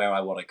want, where I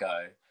want to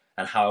go,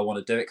 and how I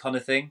want to do it, kind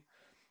of thing.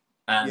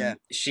 And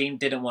she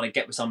didn't want to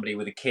get with somebody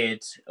with a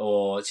kid,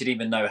 or she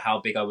didn't even know how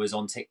big I was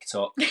on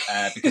TikTok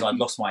because I'd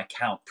lost my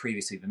account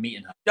previously for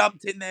meeting her.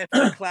 Jumped in there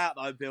for the clout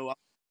though, Bill.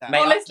 Mate,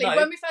 honestly,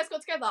 when we first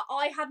got together,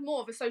 I had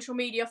more of a social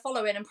media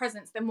following and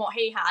presence than what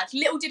he had.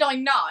 Little did I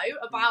know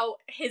about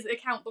his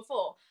account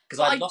before. Because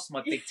I lost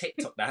my big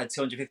TikTok that had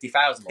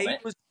 250,000 on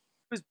it.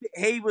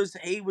 He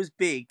was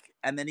big,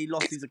 and then he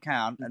lost his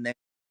account, and then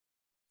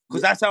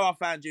because that's how I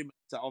found you,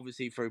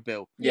 obviously through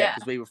Bill. Yeah,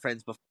 because we were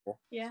friends before.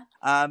 Yeah.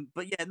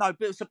 But yeah, no,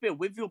 Bill. So Bill,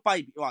 with your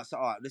baby, right? So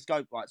all right, let's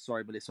go. Right,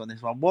 sorry, Melissa, on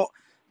this one. What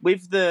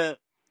with the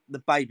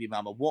baby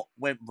mama? What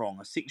went wrong?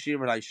 A 6-year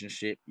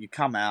relationship. You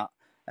come out,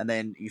 and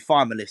then you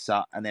find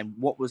Melissa, and then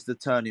what was the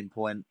turning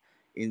point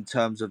in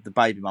terms of the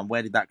baby mum?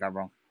 Where did that go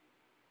wrong?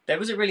 There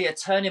wasn't really a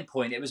turning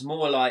point. It was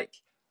more like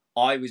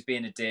I was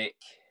being a dick,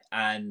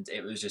 and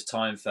it was just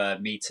time for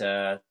me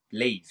to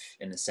leave,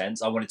 in a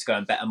sense. I wanted to go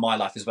and better my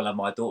life as well as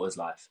my daughter's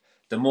life.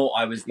 the more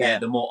I was there,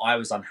 the more I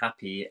was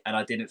unhappy, and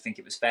I didn't think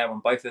it was fair on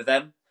both of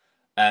them.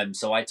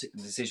 So I took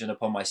the decision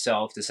upon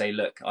myself to say,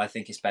 look, I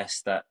think it's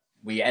best that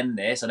we end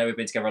this. I know we've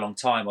been together a long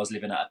time. I was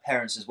living at her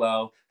parents as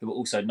well, who were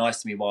also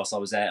nice to me whilst I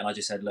was there. And I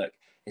just said, look,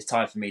 it's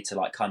time for me to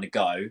like kind of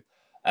go,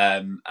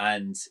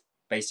 and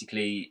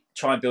basically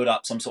try and build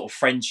up some sort of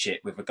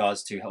friendship with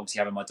regards to obviously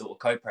having my daughter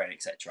co-parent,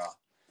 etc.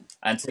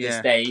 And to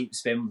this day,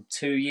 it's been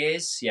 2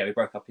 years. Yeah, we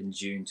broke up in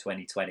June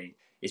 2020.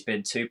 It's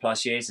been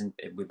 2+ years, and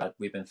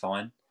we've been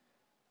fine.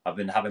 I've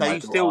been having my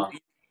daughter. Still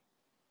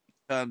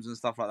terms and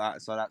stuff like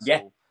that. So that's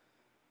all.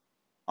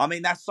 I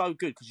mean, that's so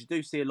good because you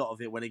do see a lot of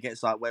it when it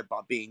gets like where by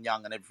being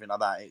young and everything like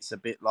that. It's a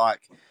bit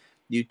like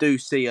you do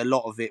see a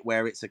lot of it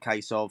where it's a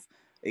case of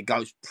it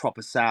goes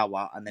proper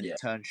sour and then it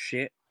turns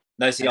shit.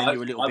 No, see,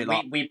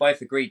 we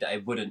both agreed that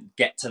it wouldn't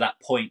get to that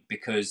point,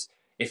 because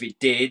if it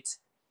did,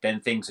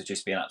 then things would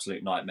just be an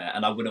absolute nightmare.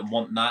 And I wouldn't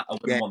want that. I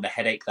wouldn't want the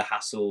headache, the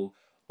hassle,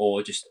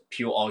 or just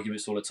pure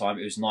arguments all the time.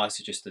 It was nice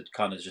to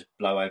kind of just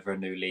blow over a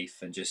new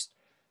leaf and just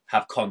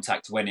have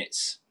contact when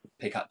it's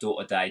pick up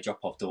daughter day, drop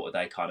off daughter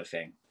day kind of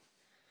thing.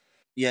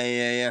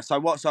 Yeah. So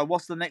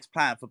what's the next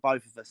plan for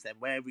both of us then?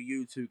 Where are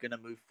you two going to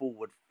move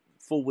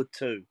forward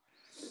to?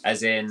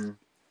 As in,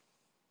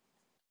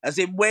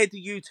 where do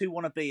you two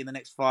want to be in the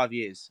next 5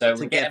 years? So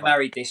we're getting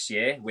married this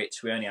year,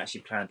 which we only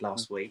actually planned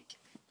last week.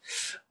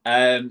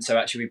 So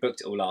actually we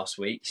booked it all last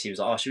week. She was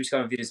like, "Oh, should we just go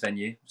and view this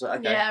venue?" I was like,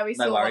 "Okay, yeah, we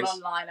saw one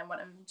online and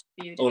went and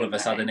viewed it." All of a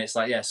sudden, it's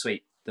like, "Yeah,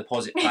 sweet,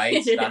 deposit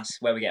paid.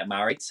 That's where we get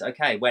married."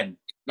 Okay, when?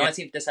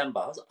 19th December.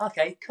 I was like,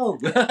 "Okay, cool."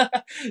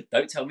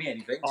 Don't tell me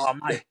anything. Oh,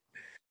 mate.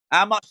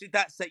 How much did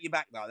that set you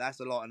back though? That's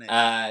a lot, isn't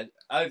it?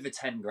 Over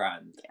 10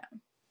 grand.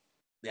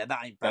 Yeah, that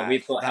ain't bad. But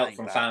we've got help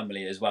from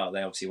family as well.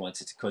 They obviously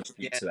wanted to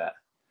contribute to it.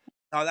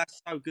 No,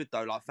 that's so good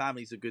though. Like,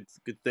 families are good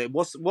thing.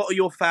 What are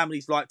your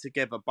families like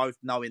together? Both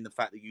knowing the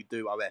fact that you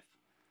do OF.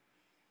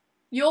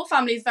 Your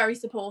family is very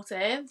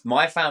supportive.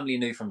 My family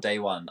knew from day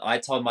one. I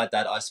told my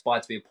dad I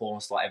aspired to be a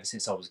porn star ever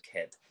since I was a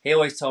kid. He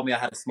always told me I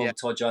had a small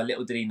todger.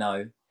 Little did he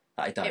know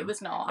that I don't. It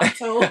was not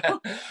at all.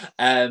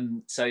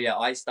 So yeah,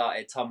 I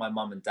started telling my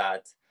mum and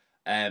dad.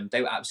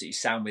 They were absolutely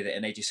sound with it,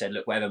 and they just said,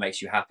 "Look, whatever makes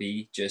you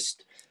happy,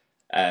 just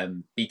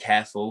be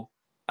careful."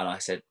 And I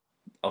said,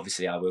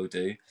 "Obviously, I will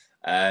do."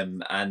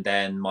 And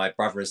then my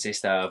brother and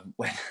sister,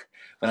 when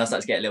I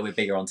started to get a little bit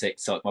bigger on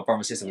TikTok, my brother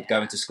and sister would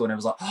go into school and I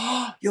was like,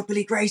 "Oh, you're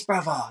Billy Gray's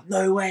brother.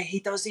 No way, he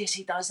does this,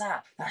 he does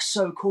that. That's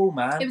so cool,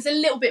 man." It was a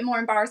little bit more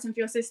embarrassing for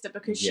your sister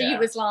because she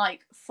was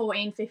like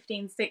 14,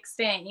 15,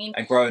 16.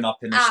 And growing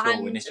up in the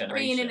school in this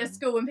generation. Being in a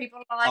school and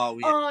people are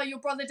like, "Oh, your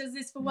brother does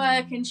this for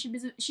work." And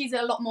she's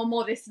a lot more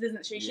modest,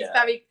 isn't she?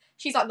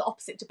 She's like the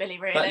opposite to Billy,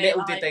 really. But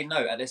little did they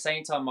know, at the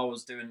same time I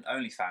was doing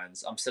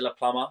OnlyFans, I'm still a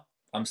plumber.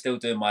 I'm still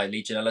doing my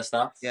Legionella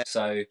stuff. Yeah.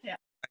 So,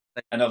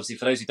 and obviously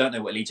for those who don't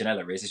know what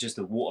Legionella is, it's just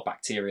a water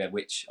bacteria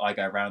which I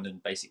go around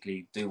and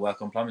basically do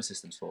work on plumbing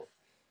systems for.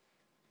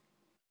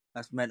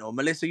 That's mental.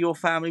 Melissa, your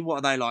family, what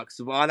are they like?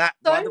 So by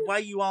the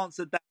way you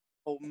answered that.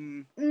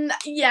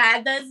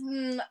 Yeah, there's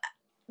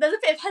a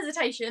bit of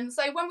hesitation.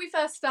 So when we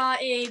first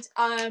started,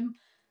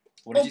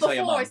 what did you tell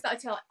your mum?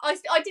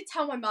 I did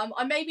tell my mum.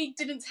 I maybe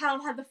didn't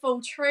tell her the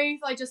full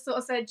truth. I just sort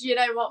of said, "You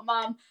know what,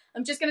 Mum?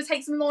 I'm just going to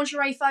take some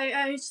lingerie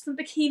photos, some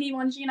bikini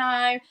ones, you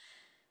know."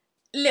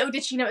 Little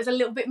did she know it was a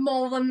little bit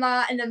more than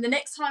that. And then the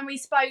next time we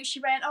spoke, she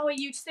went, "Oh, are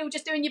you still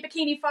just doing your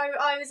bikini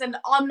photos?" And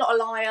I'm not a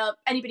liar.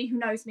 Anybody who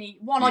knows me,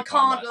 one, I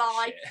can't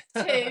lie.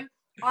 Two,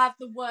 I have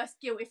the worst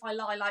guilt if I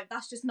lie. Like,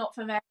 that's just not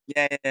for me.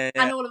 Yeah.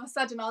 And all of a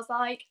sudden I was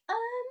like,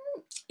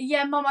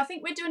 "Yeah, Mum, I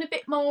think we're doing a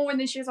bit more." And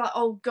then she was like,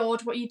 "Oh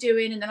God, what are you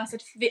doing?" And then I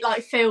said,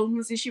 "Like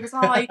films." And she was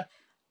like,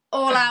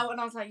 all out.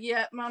 And I was like,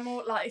 "Yeah,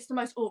 Mum, like, it's the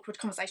most awkward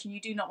conversation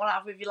you do not want to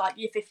have with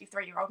your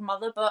 53-year-old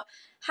mother." But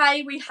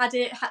hey, we had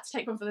to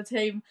take one for the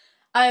team.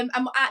 And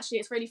actually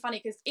it's really funny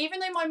because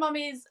even though my mum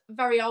is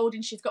very old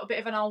and she's got a bit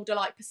of an older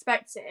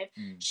perspective,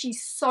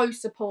 she's so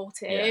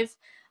supportive.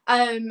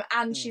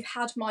 And she's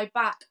had my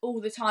back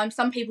all the time.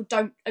 Some people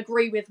don't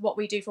agree with what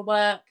we do for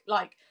work,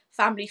 like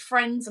family,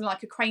 friends, and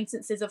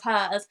acquaintances of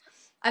hers.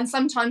 And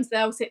sometimes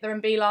they'll sit there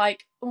and be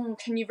like, "Oh,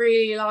 can you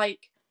really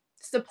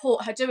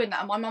support her doing that?"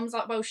 And my mum's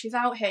like, "Well, she's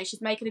out here,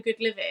 she's making a good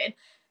living,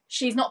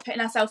 she's not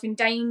putting herself in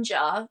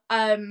danger.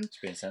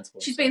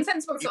 She's being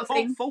sensible sort of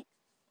thing."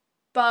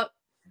 But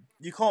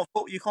you can't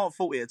fault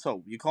it at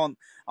all. You can't.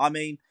 I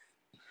mean,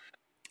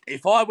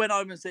 if I went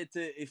home and said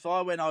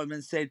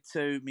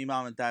to me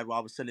mum and dad, "Well,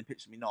 I was selling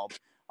pictures of me knob,"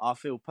 I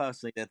feel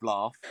personally they'd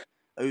laugh.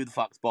 Who the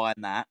fuck's buying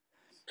that?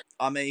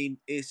 I mean,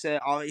 it's a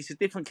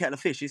different kettle of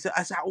fish. It's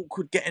that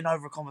awkward getting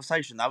over a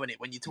conversation, though, isn't it?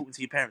 When you're talking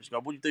to your parents, you go,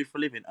 "What do you do for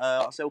a living?"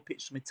 I sell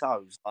pictures of my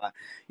toes.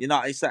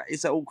 It's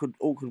that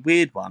awkward,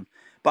 weird one.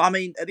 But I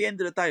mean, at the end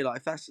of the day,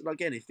 if that's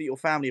if your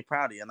family are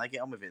proud of you and they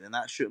get on with it, then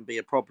that shouldn't be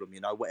a problem.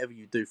 Whatever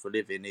you do for a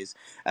living is.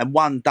 And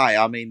one day,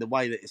 I mean, the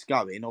way that it's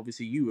going,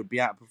 obviously, you would be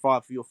able to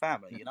provide for your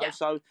family. Yeah.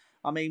 So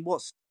I mean,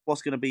 what's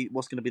going to be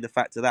the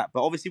fact of that?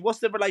 But obviously, what's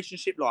the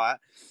relationship like,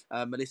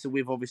 Melissa,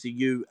 with obviously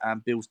you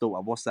and Bill's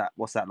daughter? What's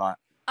that like?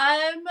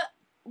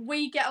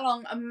 we get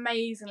along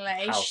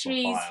amazingly. House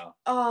on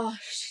fire.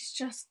 She's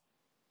just.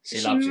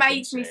 She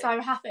makes me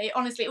so happy,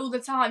 honestly, all the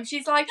time.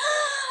 She's like,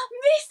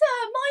 Missa,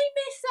 my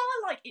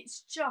Missa. Like,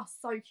 it's just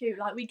so cute.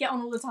 Like, we get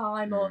on all the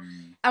time.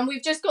 And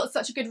we've just got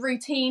such a good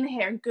routine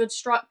here and good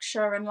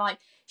structure. And, like,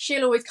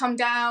 she'll always come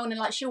down and,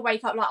 like, she'll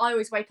wake up. Like, I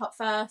always wake up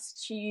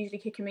first. She usually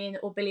kicking me in,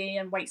 or Billy,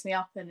 and wakes me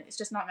up. And it's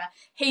just nightmare.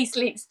 He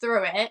sleeps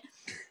through it.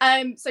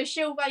 So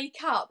she'll wake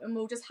up and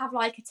we'll just have,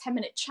 like, a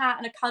 10-minute chat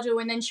and a cuddle.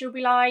 And then she'll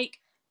be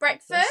like,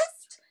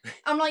 breakfast?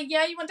 I'm like,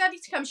 yeah, you want Daddy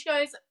to come? She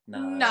goes,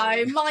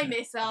 no, my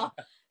Missa.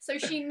 So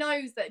she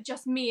knows that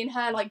just me and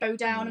her, like, go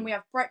down and we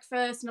have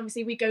breakfast, and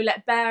obviously we go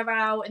let Bear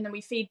out and then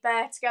we feed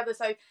Bear together.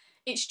 So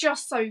it's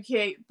just so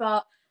cute.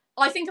 But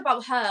I think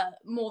about her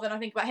more than I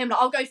think about him. Like,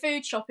 I'll go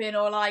food shopping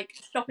or, like,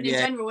 shopping in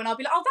general, and I'll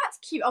be like, oh, that's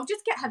cute. I'll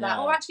just get her that.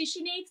 Or actually,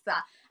 she needs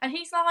that. And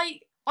he's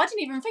like, I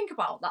didn't even think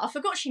about that. I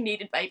forgot she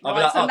needed baby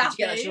wipes and nappy.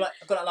 Did you get that?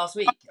 I got that last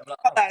week.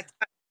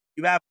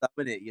 You have that,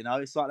 isn't it? You know,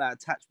 it's like that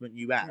attachment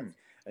you have,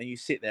 and you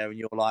sit there and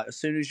you're like, as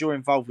soon as you're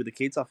involved with the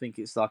kids, I think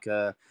it's like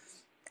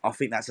I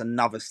think that's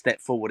another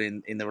step forward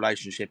in the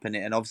relationship, isn't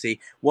it? And obviously,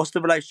 what's the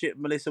relationship,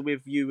 Melissa,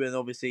 with you and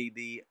obviously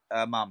the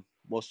mum?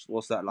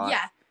 What's that like?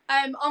 Yeah,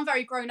 I'm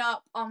very grown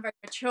up. I'm very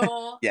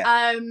mature.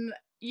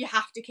 You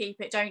have to keep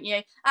it, don't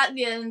you? At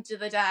the end of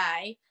the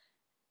day,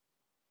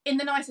 in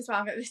the nicest way,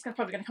 this is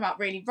probably going to come out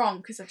really wrong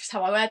because of just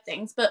how I word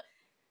things, but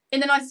in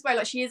the nicest way,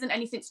 like, she isn't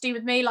anything to do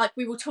with me. Like,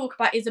 we will talk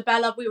about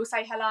Isabella, we will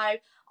say hello.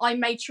 I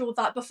made sure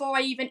that before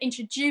I even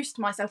introduced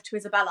myself to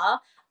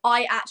Isabella,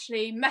 I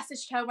actually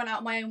messaged her, went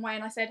out my own way,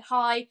 and I said,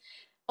 hi.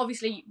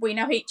 Obviously, we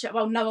know of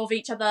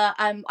each other.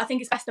 I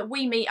think it's best that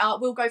we meet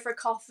up. We'll go for a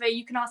coffee.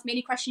 You can ask me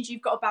any questions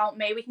you've got about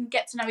me. We can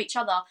get to know each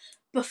other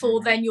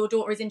before then your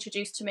daughter is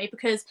introduced to me.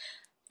 Because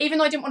even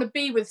though I didn't want to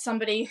be with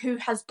somebody who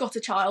has got a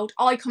child,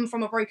 I come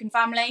from a broken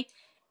family.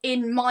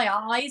 In my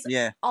eyes,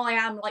 I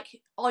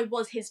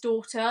was his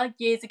daughter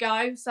years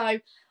ago. So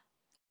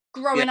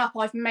growing up,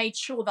 I've made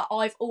sure that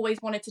I've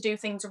always wanted to do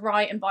things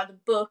right and by the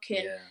book.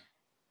 And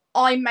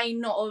I may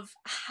not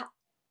have.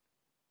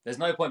 There's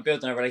no point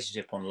building a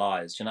relationship on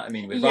lies. Do you know what I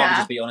mean? We'd rather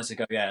just be honest and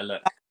go, yeah,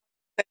 look.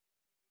 If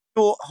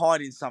you're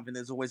hiding something,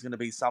 there's always going to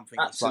be something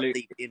that's like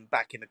deep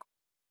back in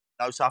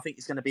the. So I think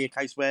it's going to be a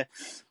case where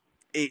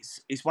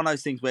it's one of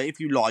those things where if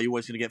you lie, you're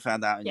always going to get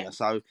found out.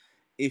 So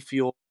if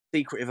you're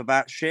secretive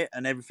about shit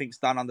and everything's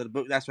done under the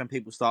book, that's when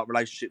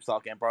relationships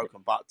start getting broken.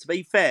 But to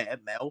be fair,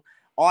 Mel,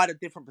 I had a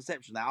different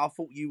perception now. I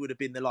thought you would have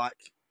been the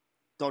like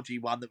dodgy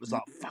one that was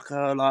like, fuck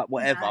her, like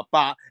whatever.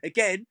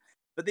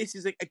 But this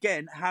is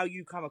again how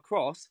you come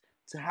across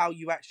to how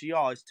you actually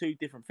are is two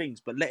different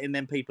things. But letting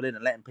them people in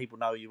and letting people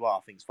know who you are,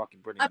 I think is fucking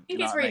brilliant. I think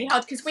it's really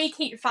hard because we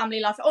keep family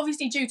life,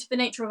 obviously due to the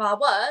nature of our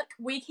work,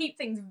 we keep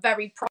things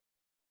very private.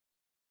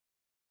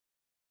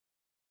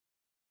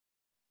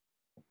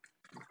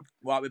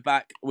 Right, we're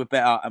back. We're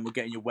better, and we're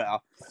getting you wetter.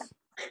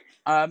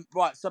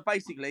 Right, so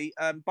basically,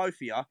 both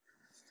of you.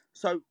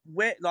 So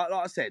where, like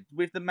I said,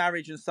 with the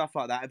marriage and stuff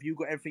like that, have you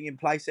got everything in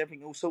place?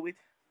 Everything all sorted?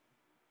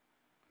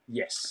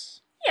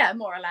 Yes. Yeah,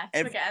 more or less.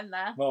 We're getting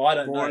there. Well, I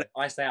don't know.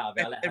 I stay out of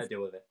it. I let her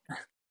deal with it.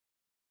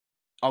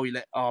 Oh, you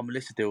let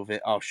Melissa deal with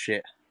it. Oh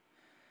shit.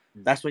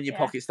 That's when your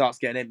pocket starts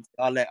getting empty.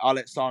 I'll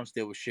let Sarge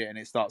deal with shit, and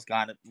it starts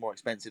going more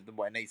expensive than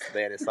what it needs to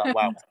be. And it's like,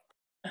 wow.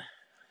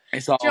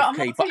 It's like off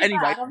key. But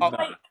anyway,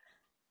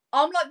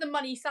 I'm like the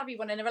money savvy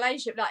one in a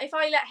relationship. Like, if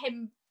I let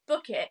him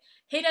book it,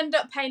 he'd end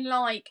up paying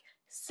like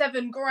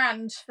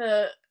 $7,000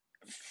 for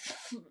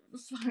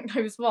fuck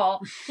knows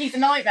what. He's a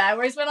nightmare.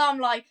 Whereas when I'm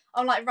like,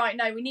 right,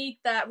 no, we need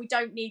that, we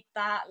don't need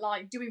that.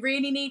 Like, do we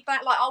really need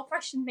that? Like, I'll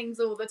question things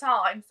all the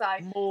time.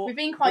 So we've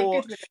been quite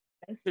good with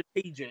it.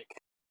 Strategic.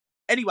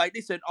 Anyway,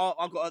 listen,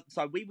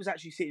 so we was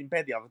actually sitting in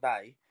bed the other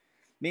day.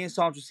 Me and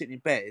Sandra were sitting in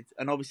bed,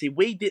 and obviously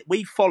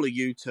we follow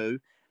you two.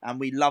 And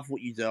we love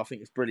what you do. I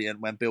think it's brilliant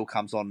when Bill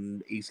comes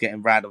on, he's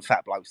getting random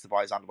fat blokes to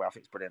buy his underwear. I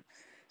think it's brilliant.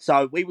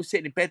 So we were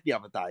sitting in bed the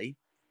other day,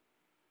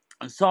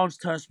 and Sandra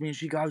turns to me and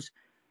she goes,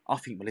 I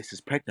think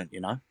Melissa's pregnant,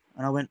 you know?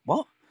 And I went,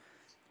 what?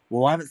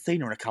 Well, I haven't seen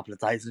her in a couple of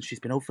days and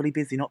she's been awfully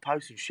busy not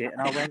posting shit. And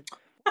I went,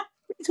 what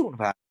are you talking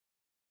about?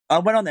 I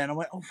went on there and I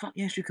went, oh, fuck,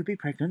 yeah, she could be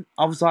pregnant.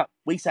 I was like,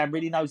 we sound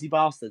really nosy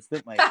bastards,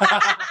 didn't we?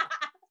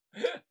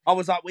 I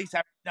was like, we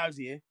sound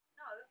nosy here.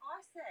 No,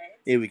 I said...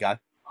 Here we go.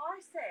 I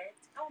said,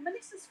 oh,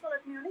 Melissa's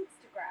followed me on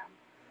Instagram.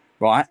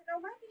 Right. I said, oh,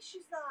 maybe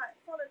she's like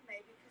followed me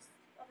because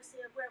obviously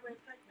where we're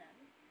pregnant,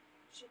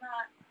 she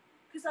might.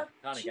 Because I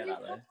can't get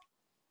that though.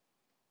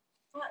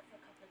 Quiet for a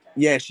couple of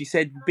days. Yeah, she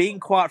said being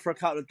quiet for a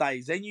couple of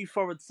days. Then you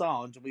followed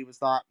Sanj, and we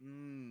was like,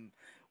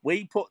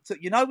 we put,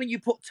 you know, when you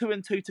put two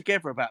and two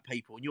together about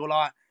people, and you're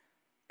like,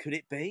 could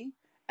it be?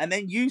 And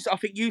then I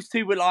think you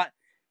two were like,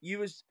 you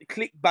was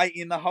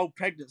clickbaiting the whole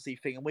pregnancy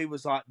thing, and we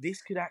was like,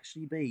 this could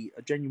actually be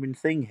a genuine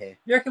thing here.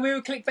 You reckon we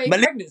were clickbaiting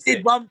pregnancy?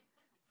 Did one.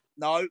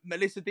 No,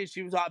 Melissa did.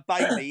 She was like,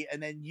 baby,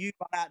 and then you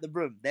ran out the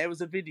room. There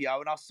was a video,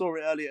 and I saw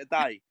it earlier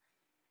today.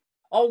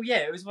 Oh, yeah,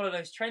 it was one of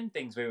those trend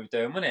things we were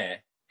doing, wasn't it?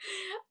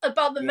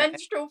 About the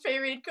menstrual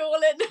period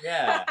calling.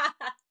 Yeah.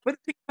 But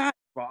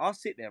right, I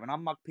sit there and I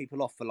mug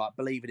people off for like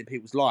believing in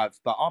people's lives,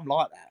 but I'm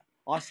like that.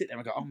 I sit there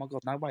and go, oh my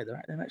god, no way,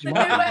 they're actually Who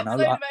mugging, went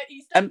over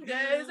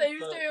EastEnders? Who's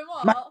doing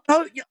what?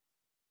 No,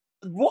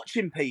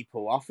 watching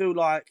people, I feel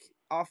like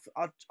I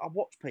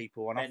watch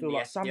people and I feel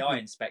like some FBI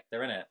inspector,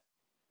 innit?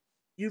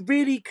 You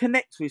really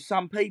connect with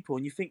some people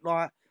and you think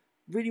like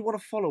really want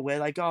to follow where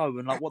they go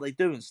and like what they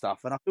do and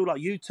stuff. And I feel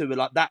like you two are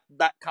like that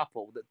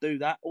couple that do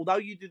that. Although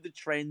you do the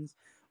trends,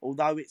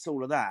 although it's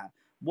all of that,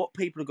 what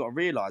people have got to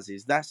realise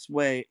is that's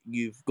where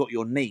you've got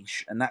your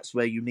niche and that's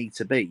where you need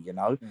to be, you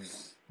know?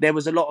 There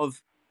was a lot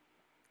of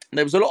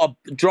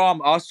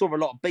drama. I saw a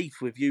lot of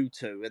beef with you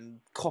two and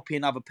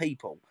copying other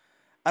people.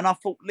 And I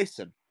thought,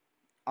 listen,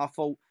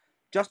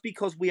 just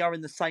because we are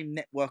in the same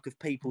network of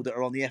people that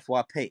are on the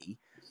FYP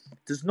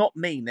does not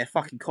mean they're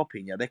fucking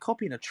copying you. They're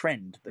copying a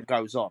trend that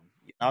goes on,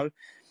 you know?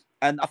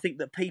 And I think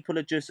that people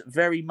are just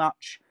very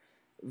much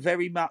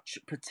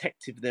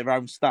protective of their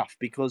own stuff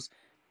because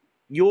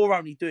you're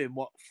only doing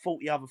what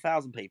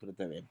 40,000 people are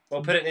doing.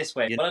 Well, put it this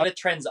way. One of the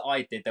trends that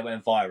I did that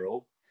went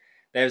viral,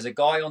 there was a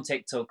guy on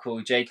TikTok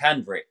called Jake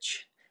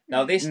Handrich.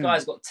 Now, this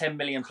guy's got 10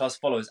 million plus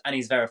followers and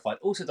he's verified.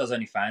 Also does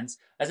OnlyFans.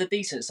 Has a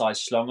decent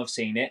sized schlong. I've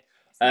seen it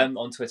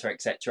on Twitter,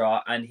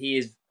 etc. And he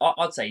is,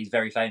 I'd say he's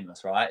very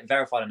famous, right?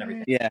 Verified and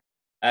everything. Yeah.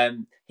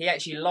 He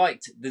actually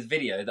liked the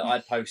video that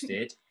I'd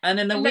posted. And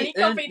then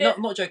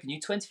not joking you,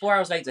 24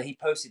 hours later, he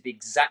posted the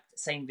exact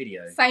same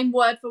video. Same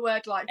word for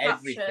word, like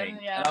everything. Caption.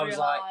 Yeah, and I was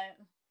like,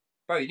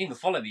 bro, you didn't even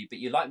follow me, but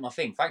you liked my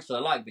thing. Thanks for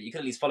the like, but you could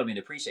at least follow me and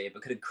appreciate it,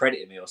 but could have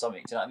credited me or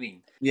something. Do you know what I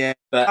mean? Yeah.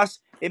 But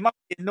it must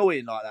be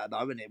annoying like that,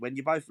 though, isn't it? When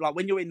you both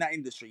when you're in that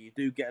industry, you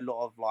do get a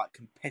lot of like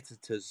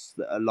competitors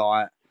that are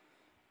like.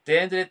 At the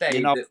end of the day,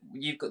 you know,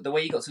 you've got the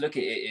way you got to look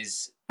at it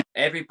is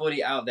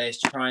everybody out there is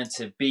trying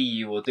to be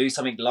you or do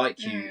something like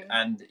you,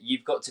 and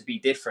you've got to be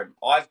different.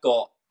 I've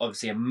got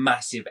obviously a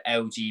massive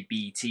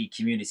LGBT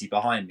community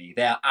behind me.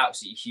 They are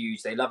absolutely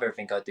huge. They love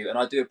everything I do, and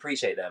I do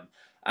appreciate them.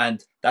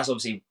 And that's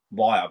obviously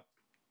why I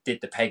did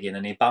the pegging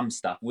and the bum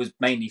stuff was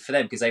mainly for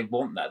them because they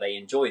want that, they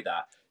enjoy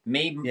that.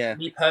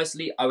 Me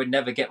personally, I would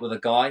never get with a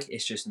guy.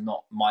 It's just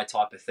not my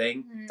type of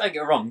thing. Don't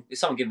get me wrong. If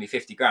someone gave me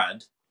 50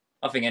 grand,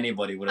 I think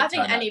anybody would. I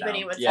think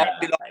anybody would say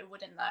that, though,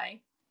 wouldn't they?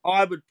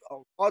 I'd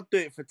do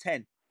it for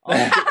 10.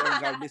 I'd sit there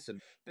and go,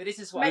 listen. But this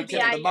is what Maybe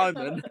at the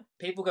moment.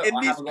 People go, in I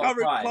this haven't got current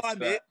a price,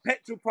 climate,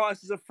 petrol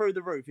prices are through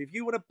the roof. If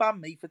you want to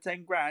bum me for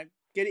 10 grand,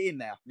 get it in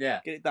now. Yeah,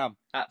 get it done.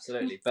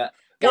 Absolutely. But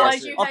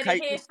guys, you heard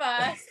it here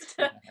first.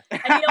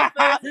 Any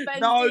offers?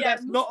 No,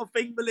 that's not a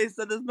thing,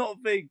 Melissa. That's not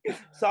a thing.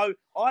 So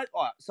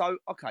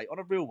okay. On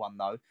a real one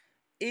though,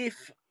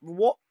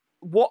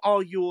 what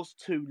are yours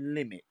two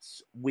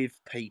limits with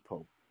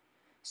people?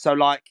 So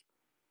like,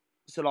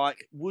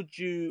 would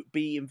you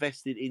be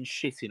invested in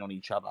shitting on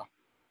each other?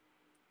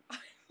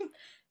 Do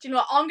you know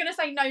what? I'm gonna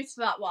say no to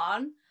that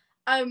one.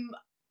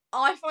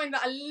 I find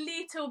that a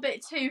little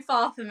bit too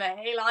far for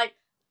me. Like,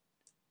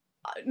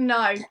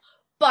 no.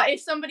 But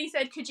if somebody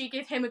said, could you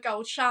give him a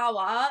gold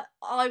shower?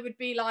 I would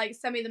be like,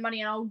 send me the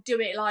money and I'll do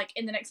it like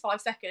in the next 5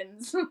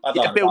 seconds.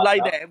 Yeah, Bill, lay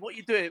there. What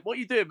you doing? What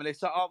you doing,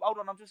 Melissa? Hold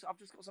on, I've just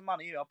got some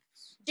money here.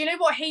 Do you know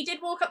what? He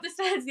did walk up the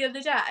stairs the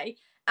other day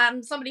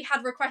and somebody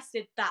had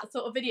requested that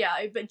sort of video,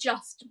 but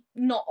just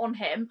not on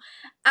him.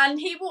 And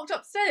he walked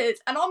upstairs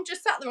and I'm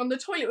just sat there on the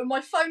toilet with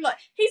my phone like,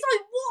 he's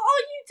like, what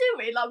are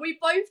you doing? Like, we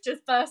both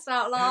just burst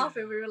out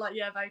laughing. We were like,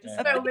 yeah, mate, just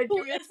film it,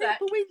 give me a sec.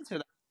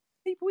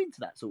 People into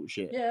that sort of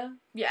shit. Yeah.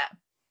 Yeah.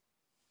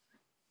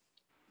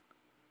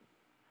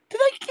 Do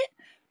they get...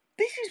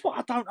 This is what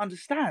I don't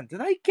understand. Do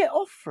they get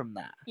off from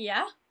that?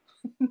 Yeah.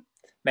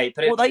 Mate,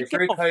 through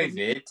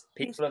COVID,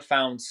 people have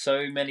found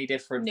so many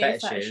different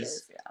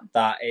fetishes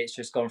that it's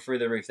just gone through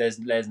the roof. There's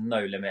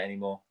no limit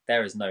anymore.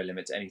 There is no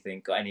limit to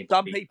anything.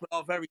 Some people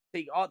are very...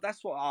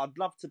 that's what I'd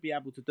love to be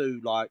able to do,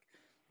 like,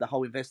 the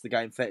whole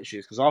investigating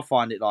fetishes, because I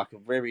find it like a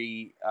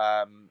very...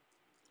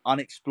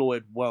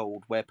 unexplored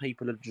world where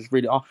people are just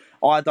really...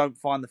 I don't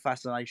find the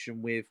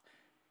fascination with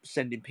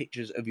sending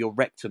pictures of your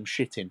rectum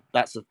shitting.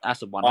 That's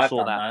a one. I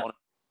saw that.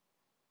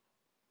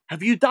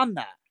 Have you done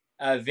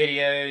that?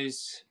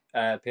 Videos,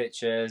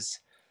 pictures,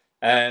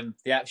 the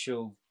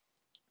actual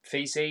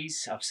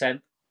feces I've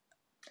sent.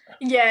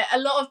 Yeah, a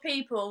lot of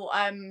people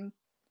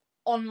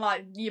on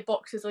like your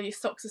boxes or your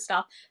socks and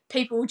stuff,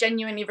 people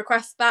genuinely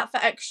request that for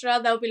extra.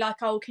 They'll be like,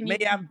 "Oh, can you?"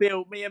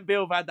 Me and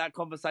Bill have had that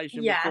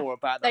conversation before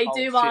about that. They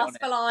do ask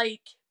for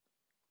like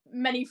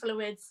many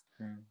fluids.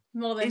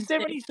 More than is there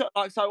any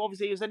like so?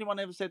 Obviously, has anyone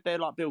ever said they're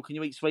like, Bill, can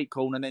you eat sweet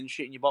corn and then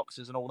shit in your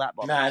boxes and all that?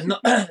 Nah,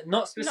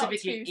 not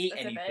specifically eat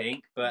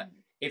anything, but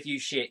if you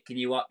shit, can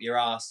you up your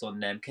ass on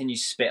them? Can you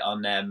spit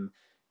on them?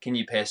 Can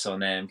you piss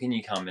on them? Can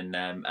you come in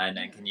them? And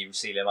then can you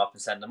seal them up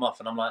and send them off?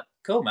 And I'm like,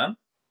 cool, man.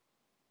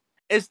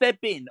 Has there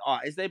been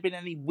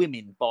any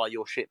women buy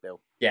your shit,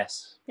 Bill?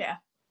 Yes. Yeah.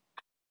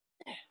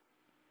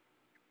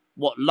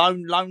 What,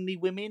 lonely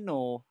women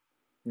or?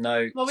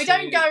 No. Well, we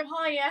don't go,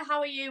 hiya,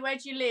 how are you? Where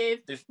do you live?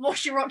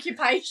 What's your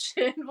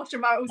occupation? What's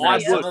your marital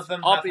status? Some of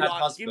them have had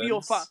husbands. Give me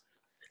your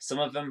some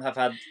of them have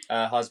had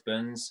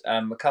husbands.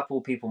 A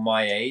couple people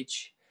my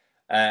age.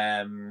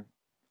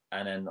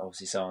 and then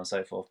obviously so on and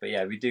so forth. But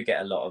yeah, I do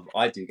get a lot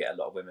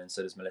of women.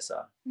 So does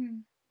Melissa.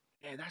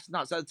 Yeah, that's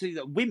nuts. So,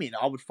 women,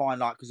 I would find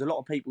like, because a lot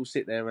of people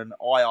sit there, and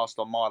I asked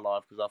on my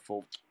live because I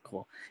thought,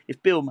 cool,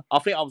 if Bill, I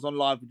think I was on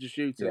live with just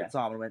you two at the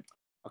time, and I went,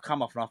 I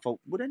come off and I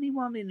thought, would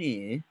anyone in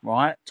here,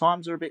 right?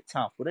 Times are a bit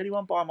tough. Would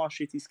anyone buy my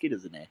shitty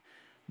skidders in here?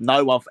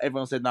 No one.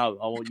 Everyone said no.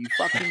 Oh, well, you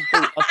fucking.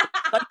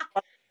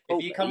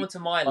 If you come onto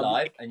my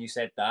live and you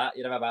said that,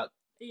 you'd have about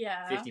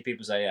 50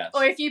 people say yes.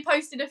 Or if you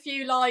posted a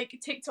few like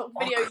TikTok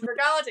videos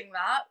regarding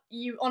that,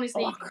 you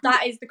honestly,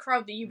 that is the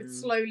crowd that you would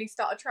slowly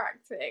start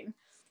attracting.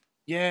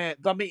 Yeah,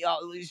 I mean,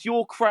 is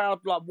your crowd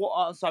like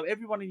what? So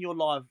everyone in your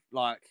live,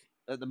 like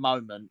at the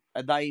moment,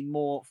 are they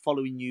more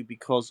following you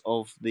because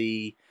of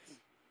the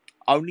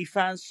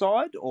OnlyFans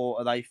side, or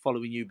are they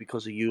following you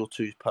because of your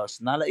two's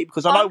personality?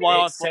 Because I know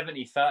why it's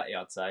 70-30,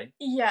 I'd say.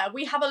 Yeah,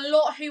 we have a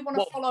lot who want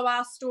to follow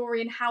our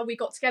story and how we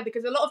got together,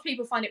 because a lot of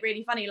people find it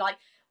really funny. Like,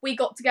 we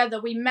got together,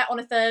 we met on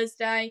a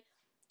Thursday,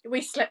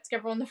 we slept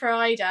together on the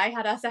Friday,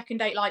 had our second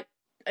date like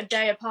a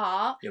day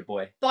apart. Your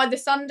boy. By the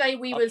Sunday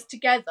we was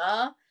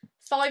together.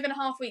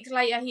 5.5 weeks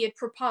later he had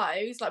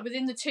proposed. Like,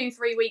 within the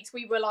 2-3 weeks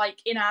we were like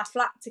in our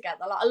flat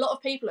together. Like, a lot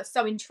of people are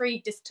so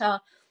intrigued as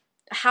to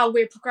how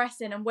we're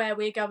progressing and where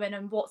we're going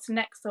and what's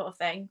next, sort of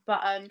thing.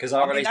 But because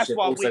our relationship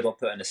also got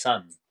put in the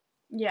sun.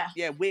 Yeah.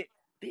 Yeah, did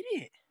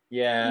it?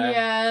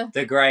 Yeah.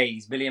 The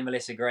Greys, Billy and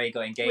Melissa Gray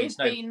got engaged.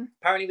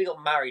 Apparently we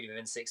got married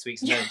within 6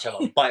 weeks of knowing each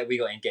other, but we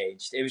got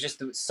engaged. It was just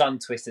the sun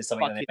twisted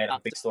something and they made up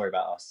a big story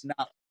about us.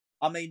 No.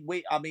 I mean,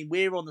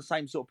 we're on the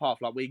same sort of path.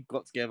 Like, we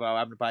got together,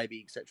 having a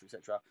baby, etc.,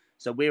 etc.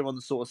 So we're on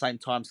the sort of same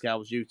time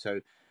scale as you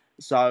two.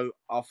 So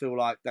I feel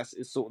like that's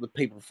sort of the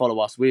people who follow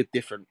us. We're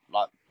different,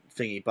 like,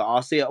 thingy. But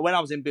I see it when I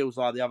was in Bill's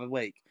live the other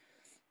week.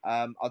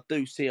 I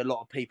do see a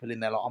lot of people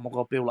in there like, oh my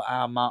god, Bill, like,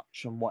 how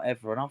much and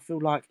whatever. And I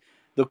feel like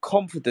the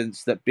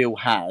confidence that Bill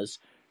has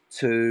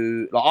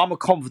to, like, I'm a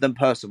confident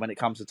person when it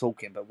comes to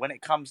talking, but when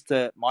it comes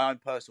to my own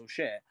personal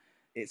share,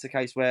 it's a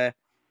case where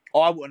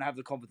I wouldn't have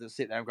the confidence to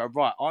sit there and go,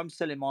 right, I'm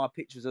selling my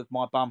pictures of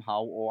my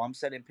bumhole, or I'm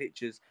selling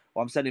pictures,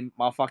 or I'm selling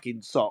my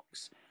fucking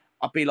socks.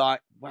 I'd be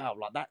like, wow,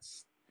 like,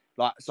 that's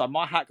like, so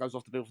my hat goes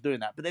off to Bill for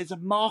doing that. But there's a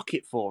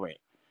market for it.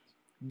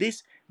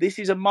 This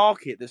is a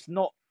market that's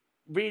not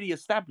really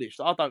established,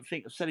 I don't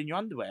think, of selling your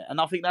underwear.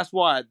 And I think that's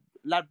why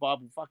Lad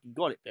Bible fucking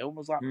got it, Bill, and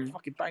was like,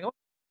 fucking bang on.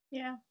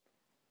 Yeah.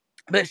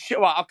 But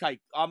right, okay,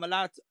 I'm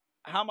allowed to,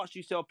 how much do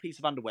you sell a piece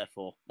of underwear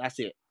for? That's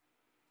it.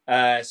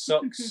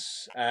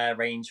 Socks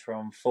range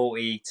from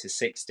 40 to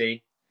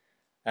 60.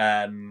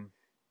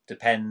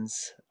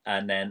 Depends.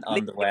 And then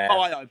underwear.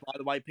 Bio, by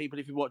the way, people,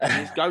 if you're watching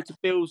this, go to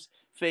Bill's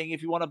thing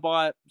if you want to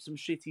buy some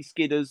shitty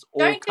skidders.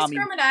 Or don't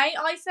discriminate.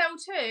 I sell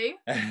too.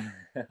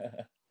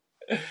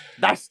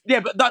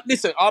 But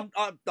listen, I'm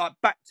like,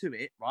 back to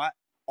it, right?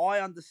 I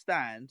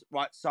understand,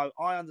 right? So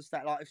I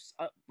understand, like,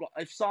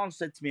 if someone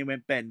said to me and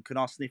went, Ben, can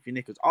I sniff your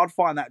knickers? I'd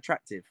find that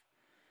attractive.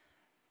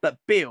 But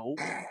Bill,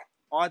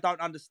 I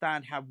don't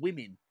understand how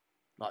women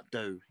like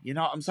do. You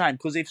know what I'm saying?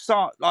 Because if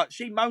like,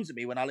 she moans at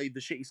me when I leave the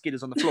shitty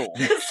skidders on the floor.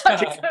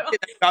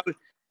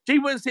 She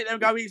wouldn't sit there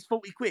and go, he's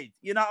 40 quid.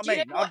 You know what I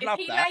mean? I'd love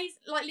that. If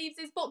he leaves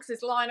his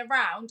boxes lying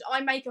around,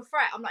 I make a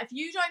threat. I'm like, if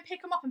you don't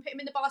pick them up and put them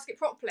in the basket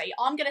properly,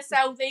 I'm going to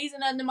sell these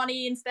and earn the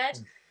money instead.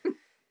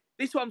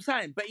 This is what I'm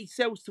saying. But he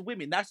sells to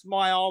women. That's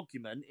my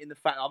argument, in the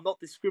fact that I'm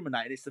not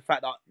discriminating. It's the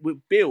fact that with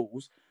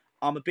Bills,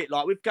 I'm a bit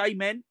like, with gay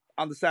men,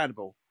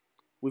 understandable.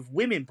 With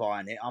women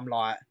buying it, I'm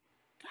like,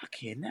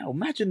 fucking hell,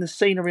 imagine the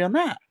scenery on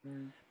that.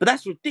 But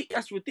that's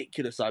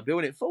ridiculous, though, Bill,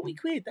 isn't it? 40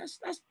 quid, that's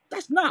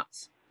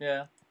nuts.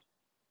 Yeah.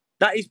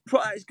 That is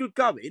good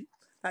going.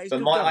 I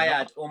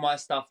add, all my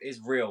stuff is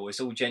real. It's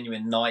all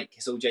genuine Nike.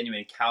 It's all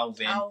genuine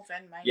Calvin.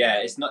 Mate.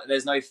 Yeah, it's not.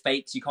 There's no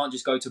fakes. You can't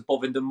just go to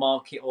Bovingdon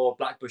Market or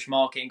Blackbush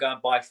Market and go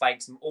and buy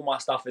fakes. All my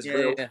stuff is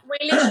real. Yeah.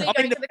 We literally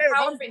go to the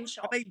Calvin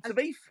shop. I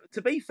mean,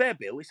 to be fair,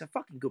 Bill, it's a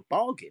fucking good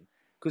bargain,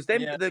 because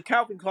then the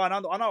Calvin Klein, I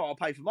know I'll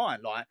pay for mine.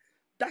 Like,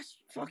 that's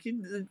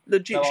fucking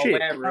legit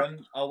shit.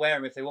 I'll wear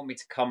them if they want me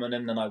to come on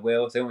them. Then I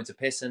will. If they want me to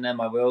piss in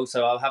them, I will.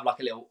 So I'll have like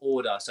a little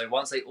order. So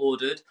once they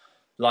ordered.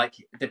 Like,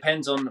 it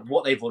depends on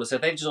what they've ordered. So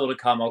if they've just ordered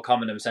I'll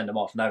come in and send them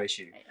off, no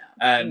issue.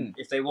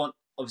 If they want,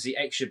 obviously,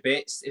 extra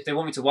bits, if they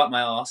want me to wipe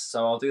my ass,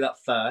 so I'll do that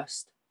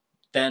first,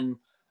 then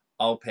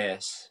I'll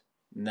piss,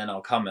 and then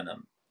I'll come in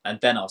them,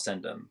 and then I'll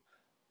send them.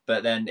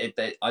 But then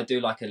I do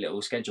like a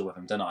little schedule with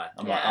them, don't I?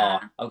 I'm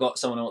like, I've got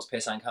someone who wants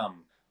piss and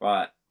come.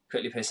 Right,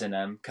 quickly piss in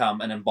them,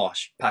 come, and then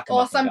bosh, pack them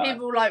up. Or some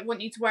people like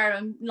want you to wear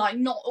them, like,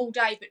 not all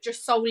day, but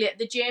just solely at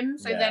the gym.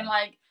 So then,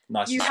 like,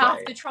 nice, you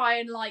have to try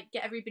and like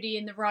get everybody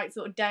in the right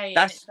sort of day.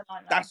 That's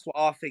what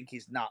I think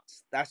is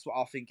nuts. That's what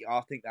I think. I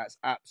think that's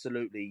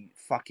absolutely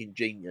fucking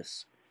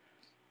genius.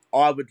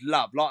 I would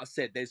love, like I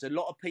said, there's a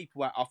lot of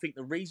people I think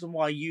the reason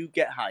why you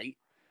get hate,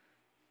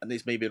 and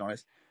this is me being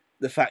honest,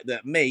 the fact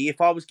that me,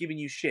 if I was giving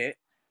you shit,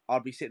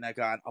 I'd be sitting there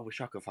going, I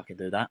wish I could fucking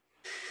do that.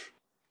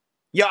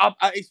 Yeah,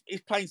 it's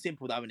plain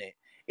simple though, isn't it?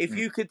 If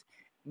you could,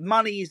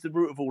 money is the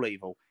root of all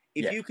evil.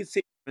 If you could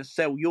sit and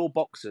sell your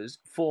boxers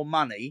for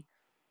money,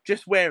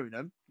 just wearing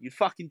them, you'd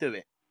fucking do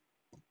it.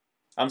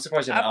 I'm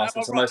surprised you haven't asked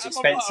what's the most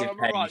expensive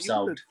pen you've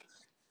sold.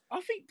 I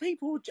think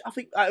people.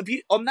 Have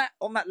you on that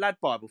Lad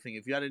Bible thing?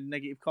 Have you had any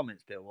negative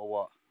comments, Bill, or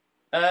what?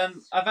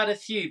 I've had a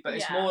few, but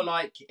it's more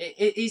like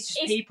it's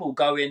just people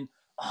going,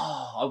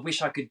 "Oh, I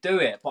wish I could do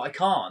it, but I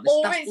can't."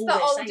 Or it's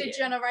the older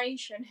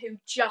generation who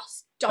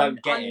just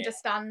don't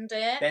understand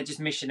it. They're just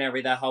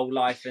missionary their whole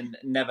life and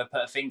never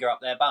put a finger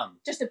up their bum.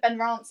 Just a Ben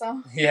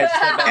Rancer. Yeah,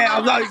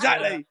 I know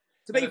exactly.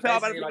 To be fair,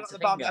 I've had a finger up the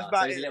bum. That's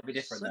about it. It's a little bit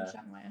different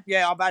there.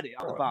 Yeah, I've had it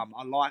up the bum.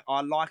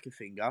 I like a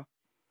finger.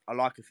 I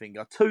like a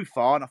finger. Too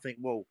far, and I think,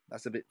 well,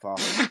 that's a bit far.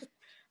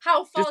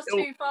 How far's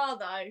too far,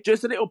 though?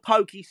 Just a little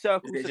pokey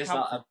circle. Is it just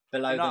like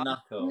below the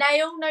knuckle?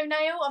 Nail? No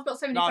nail? I've got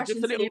so many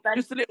questions just a little,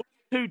 just a little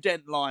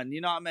 2-dent line, you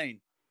know what I mean?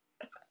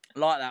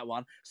 Like that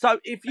one. So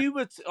if you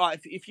were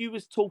if you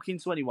was talking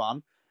to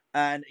anyone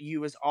and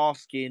you was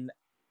asking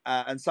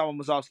and someone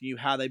was asking you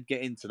how they'd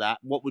get into that,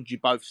 what would you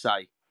both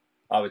say?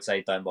 I would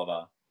say don't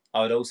bother.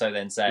 I would also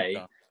then say,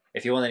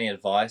 if you want any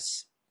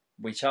advice,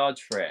 we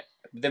charge for it.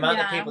 The amount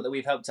of people that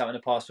we've helped out in the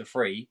past for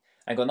free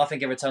and got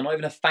nothing in return, not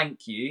even a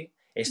thank you,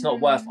 it's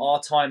not worth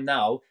our time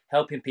now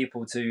helping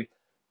people to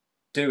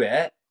do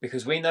it,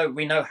 because we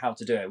know how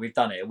to do it. We've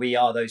done it. We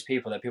are those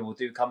people that people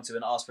do come to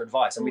and ask for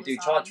advice, and we do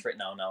charge for it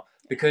now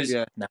because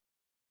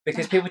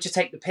people just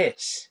take the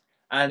piss.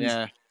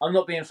 And I'm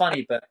not being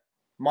funny, but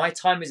my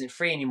time isn't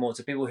free anymore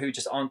to people who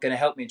just aren't going to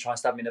help me and try and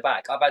stab me in the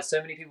back. I've had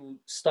so many people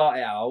start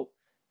it out,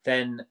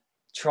 then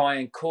try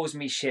and cause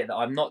me shit that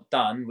I've not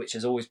done, which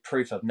is always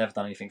proof I've never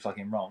done anything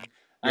fucking wrong.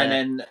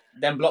 And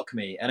then block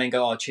me and then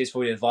go, oh, cheers for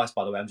all the advice,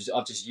 by the way.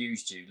 I've just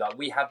used you. Like,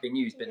 we have been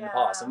used in the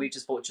past, and we've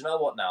just thought, you know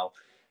what now?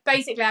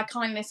 Basically, our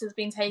kindness has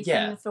been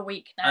taken for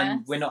weakness.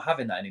 And we're not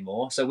having that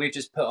anymore. So we've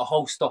just put a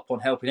whole stop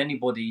on helping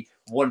anybody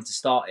wanting to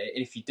start it.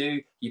 And if you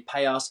do, you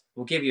pay us.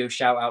 We'll give you a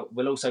shout out.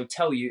 We'll also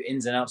tell you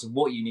ins and outs of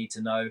what you need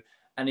to know.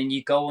 And then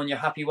you go on your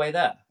happy way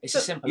there. It's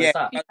as simple as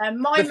that.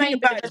 The thing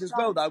about it as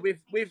well, though,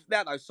 with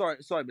that, though,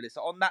 sorry, Melissa,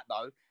 on that,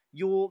 though,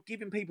 you're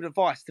giving people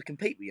advice to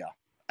compete with you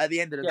at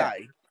the end of the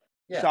day.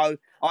 Yeah. So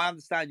I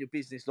understand your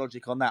business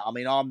logic on that. I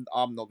mean, I'm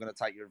not going to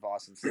take your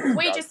advice and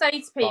we just say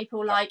to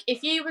people, like,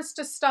 if you was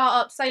to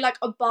start up, say, like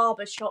a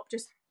barber shop,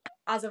 just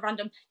as a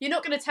random, you're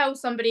not going to tell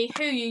somebody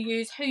who you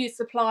use, who your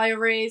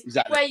supplier is,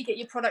 where you get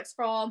your products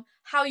from,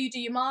 how you do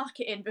your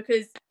marketing,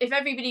 because if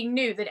everybody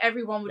knew, that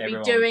everyone would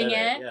be doing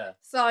it.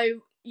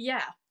 So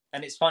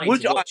and it's funny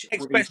to watch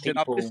all these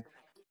people.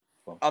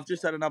 I've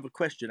just had another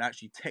question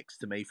actually text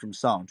to me from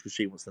Sanj, because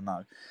she wants to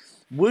know.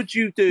 Would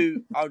you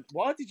do...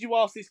 why did you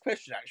ask this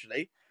question,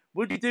 actually?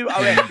 Would you do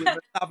OS with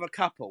another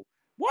couple?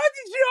 Why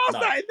did you ask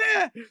that in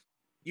there?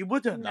 You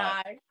wouldn't.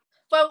 No.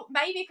 Well,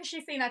 maybe because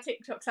she's seen our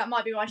TikToks, that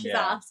might be why she's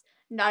asked.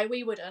 No,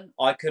 we wouldn't.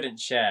 I couldn't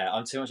share.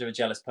 I'm too much of a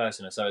jealous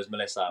person, and so is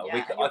Melissa.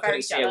 Yeah, I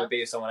couldn't share with be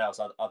with someone else.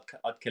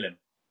 I'd kill him.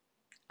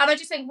 And I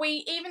just think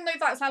even though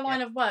that's our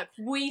line of work,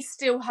 we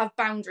still have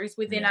boundaries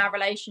within our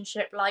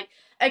relationship. Like,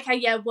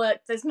 okay,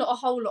 work, there's not a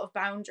whole lot of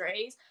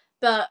boundaries,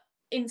 but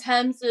in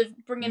terms of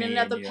bringing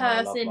another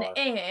person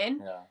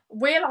in,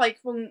 we're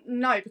like, well,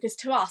 no, because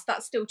to us,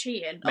 that's still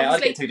cheating. Mate, I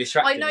get too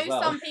distracted. I know as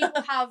well. some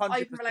people have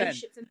open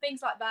relationships and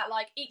things like that,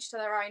 like each to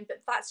their own,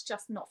 but that's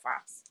just not for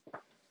us.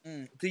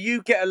 Do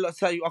you get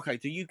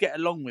do you get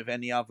along with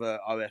any other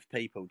OF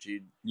people? Do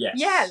you? Yes.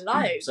 Yeah,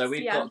 loads. So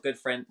we've got good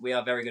friend. We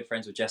are very good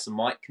friends with Jess and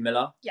Mike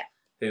Miller. Yeah.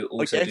 Who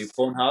also do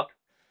Pornhub.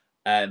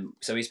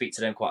 So we speak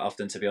to them quite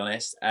often, to be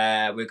honest.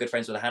 We're good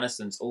friends with the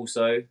Hannistons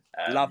also.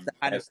 Love the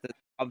Hannistons.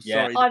 I'm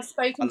sorry. I've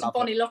spoken to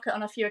Bonnie Lockett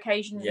on a few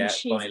occasions, and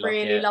she's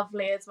really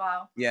lovely as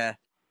well. Yeah.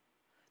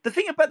 I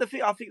think the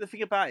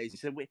thing about it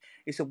is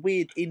it's a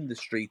weird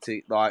industry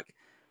to like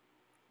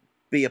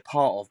be a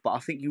part of, but I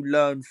think you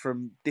learn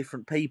from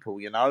different people,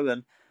 you know,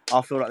 and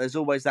I feel like there's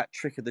always that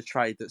trick of the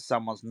trade that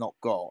someone's not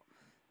got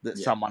that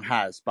someone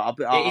has. But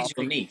it is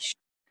your niche.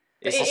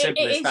 It's as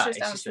simple as that. It's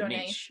just a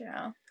niche.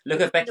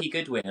 Look at Becky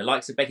Goodwin. The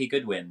likes of Becky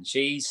Goodwin.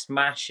 She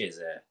smashes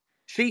it.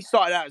 She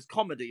started out as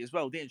comedy as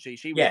well, didn't she?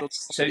 She's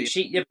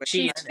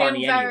she's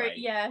funny anyway.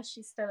 Yeah,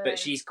 she's still. But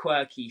she's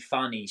quirky,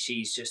 funny.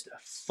 She's just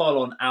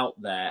full on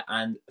out there,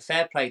 and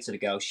fair play to the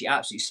girl. She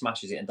absolutely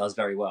smashes it and does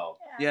very well.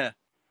 Yeah.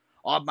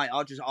 I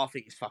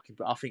think it's fucking.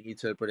 I think you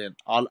two are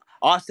brilliant.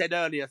 I said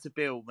earlier to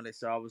Bill,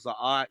 Melissa, I was like,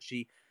 I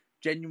actually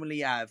genuinely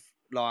have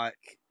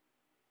like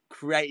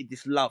created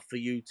this love for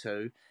you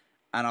two,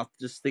 and I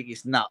just think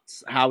it's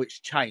nuts how it's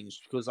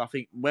changed, because I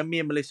think when me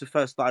and Melissa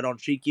first started on,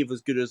 she gave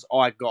as good as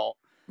I got.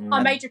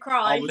 I made you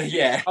cry. You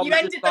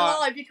ended the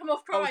live. You come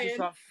off crying. I was just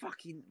like,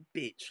 fucking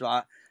bitch,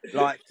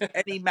 like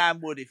any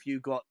man would if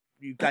you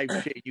gave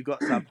shit, you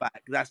got some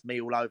back. That's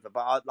me all over.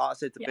 But like I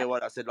said to Bill,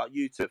 I said, like,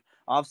 you two,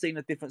 I've seen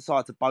a different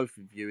side to both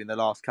of you in the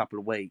last couple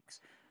of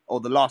weeks, or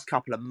the last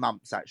couple of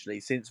months,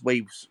 actually, since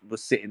we were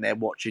sitting there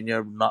watching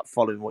you, not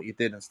following what you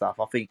did and stuff.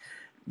 I think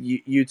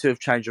you two have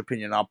changed your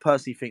opinion. I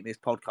personally think this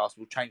podcast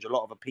will change a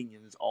lot of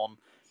opinions on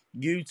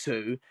you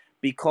two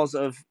because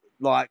of,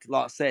 like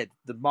I said,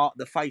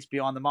 the face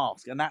behind the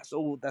mask, and that's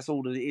all that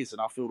it is.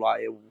 And I feel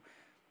like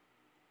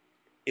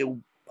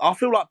I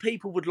feel like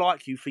people would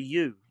like you for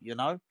you, you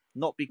know.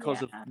 not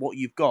because of what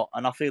you've got.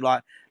 And I feel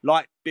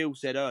like Bill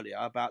said earlier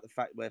about the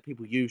fact where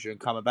people use you and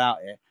come about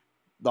it,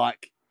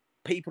 like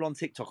people on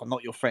TikTok are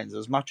not your friends.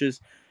 As much as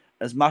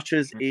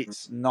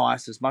it's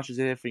nice, as much as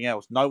everything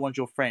else, no one's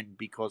your friend,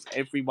 because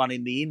everyone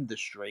in the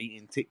industry,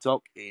 in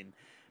TikTok, in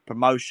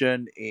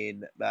promotion,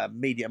 in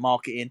media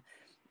marketing,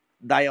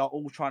 they are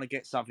all trying to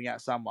get something out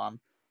of someone.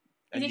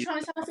 Is he trying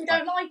to tell us he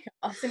don't like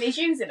us and he's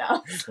using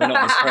us? We're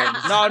not his friends.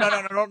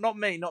 No, not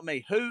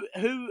me.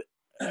 Who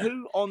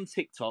on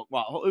TikTok?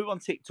 Right, who on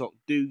TikTok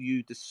do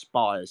you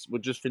despise?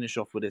 We'll just finish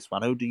off with this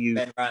one. Who do you?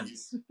 Ben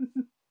Rance.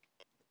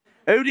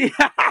 Who do you?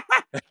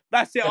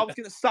 That's it. I was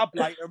going to sub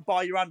later and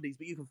buy your undies,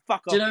 but you can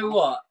fuck off. Do you know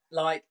what?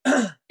 Like,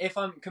 if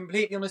I'm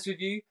completely honest with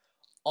you,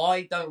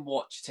 I don't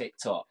watch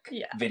TikTok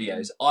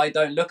videos. I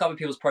don't look up at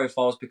people's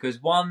profiles because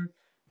one,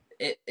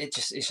 it's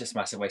just a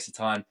massive waste of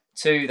time.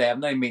 Two, they have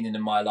no meaning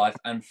in my life.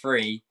 And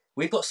three,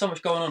 we've got so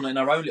much going on in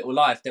our own little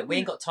life that we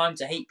ain't got time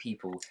to hate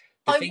people.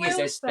 The thing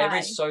is, there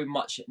is so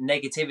much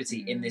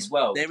negativity in this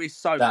world. There is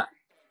so much.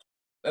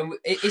 And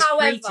it's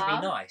free to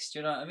be nice. Do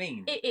you know what I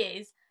mean? It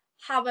is.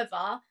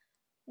 However,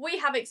 we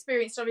have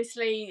experienced,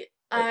 obviously,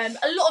 a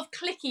lot of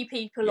cliquey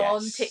people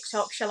on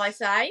TikTok, shall I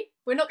say.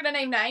 We're not going to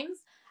name names.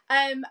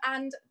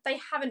 And they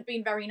haven't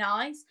been very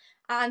nice.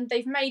 And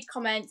they've made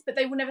comments, but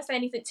they will never say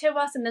anything to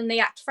us. And then they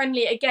act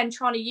friendly, again,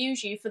 trying to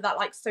use you for that,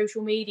 like,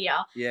 social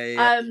media.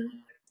 Yeah.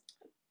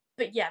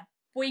 But yeah,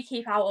 we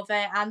keep out of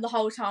it. And the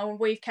whole time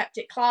we've kept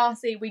it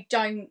classy. We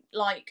don't,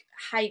 like,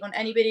 hate on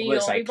anybody.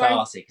 We'll say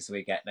classy because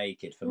we get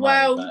naked for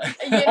money. But...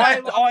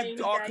 you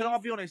know can I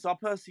be honest? I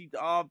personally,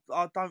 I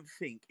don't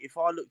think, if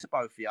I looked at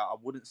both of you, I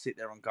wouldn't sit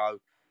there and go,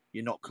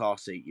 you're not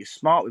classy. You're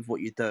smart with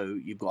what you do.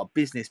 You've got a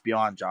business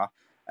behind you.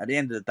 At the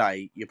end of the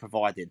day, you're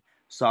providing.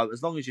 So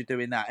as long as you're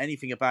doing that,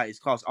 anything about it is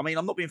class. I mean,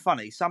 I'm not being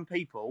funny. Some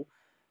people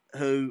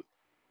who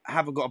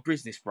haven't got a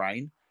business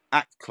brain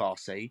act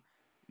classy.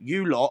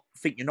 You lot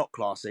think you're not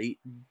classy,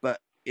 but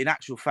in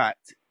actual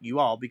fact, you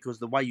are, because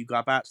the way you go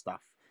about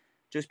stuff.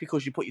 Just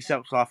because you put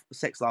your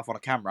sex life on a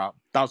camera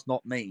does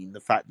not mean the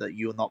fact that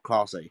you're not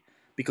classy.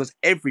 Because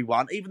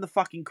everyone, even the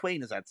fucking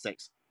Queen, has had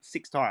sex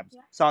 6 times.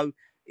 Yeah. So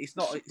it's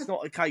not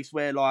a case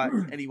where like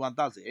anyone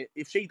does it.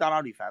 If she done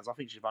OnlyFans, I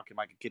think she'd fucking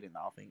make a killing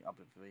now. I think I'd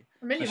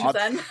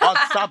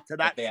sub to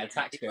that.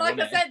 Like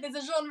I said, there's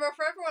a genre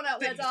for everyone out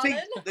there, darling.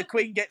 The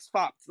Queen gets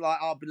fucked. Like,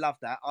 I'd love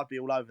that. I'd be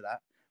all over that.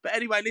 But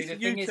anyway, listen,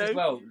 you two.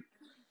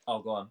 Oh,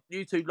 go on.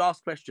 You two,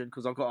 last question,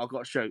 because I've got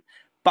to shoot.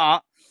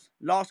 But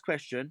last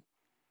question: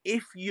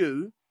 if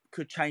you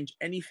could change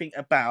anything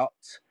about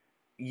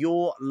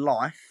your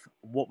life,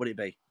 what would it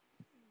be?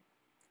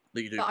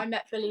 That you do. That I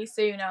met Billy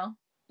sooner.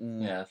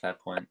 Yeah, fair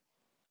point.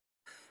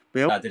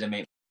 Bill? I didn't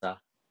meet her.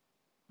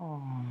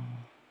 Oh.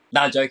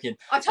 No, joking.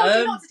 I told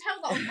you not to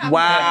tell that on camera.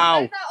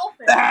 Wow.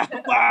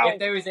 Wow. If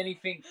there was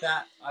anything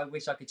that I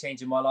wish I could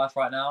change in my life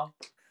right now,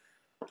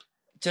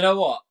 do you know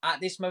what? At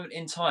this moment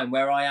in time,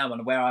 where I am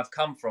and where I've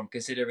come from,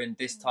 considering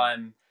this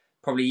time,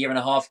 probably a year and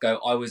a half ago,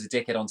 I was a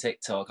dickhead on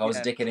TikTok. I was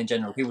a dickhead in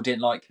general. People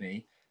didn't like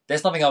me.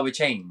 There's nothing I would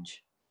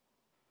change.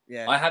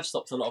 Yeah. I have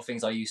stopped a lot of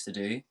things I used to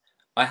do.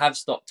 I have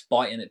stopped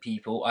biting at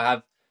people. I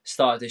have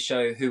started to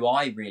show who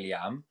I really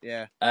am.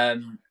 Yeah.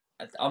 I'm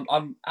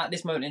at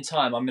this moment in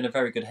time, I'm in a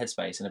very good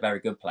headspace, in a very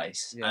good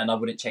place, and I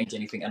wouldn't change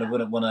anything, and I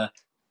wouldn't want to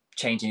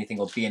change anything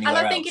or be anywhere else.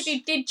 And I think if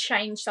you did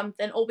change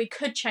something, or we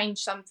could change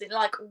something,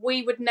 like,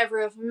 we would never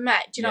have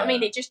met. Do you know what I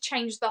mean? It just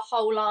changed the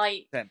whole,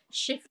 like,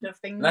 shift of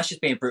things. And that's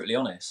just being brutally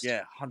honest.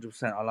 Yeah,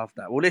 100%. I love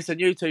that. Well, listen,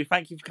 you two,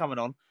 thank you for coming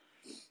on.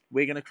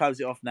 We're going to close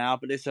it off now,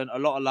 but listen, a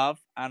lot of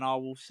love, and I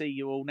will see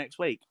you all next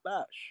week.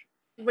 Bash.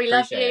 We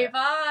love you.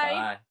 Bye.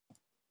 Bye.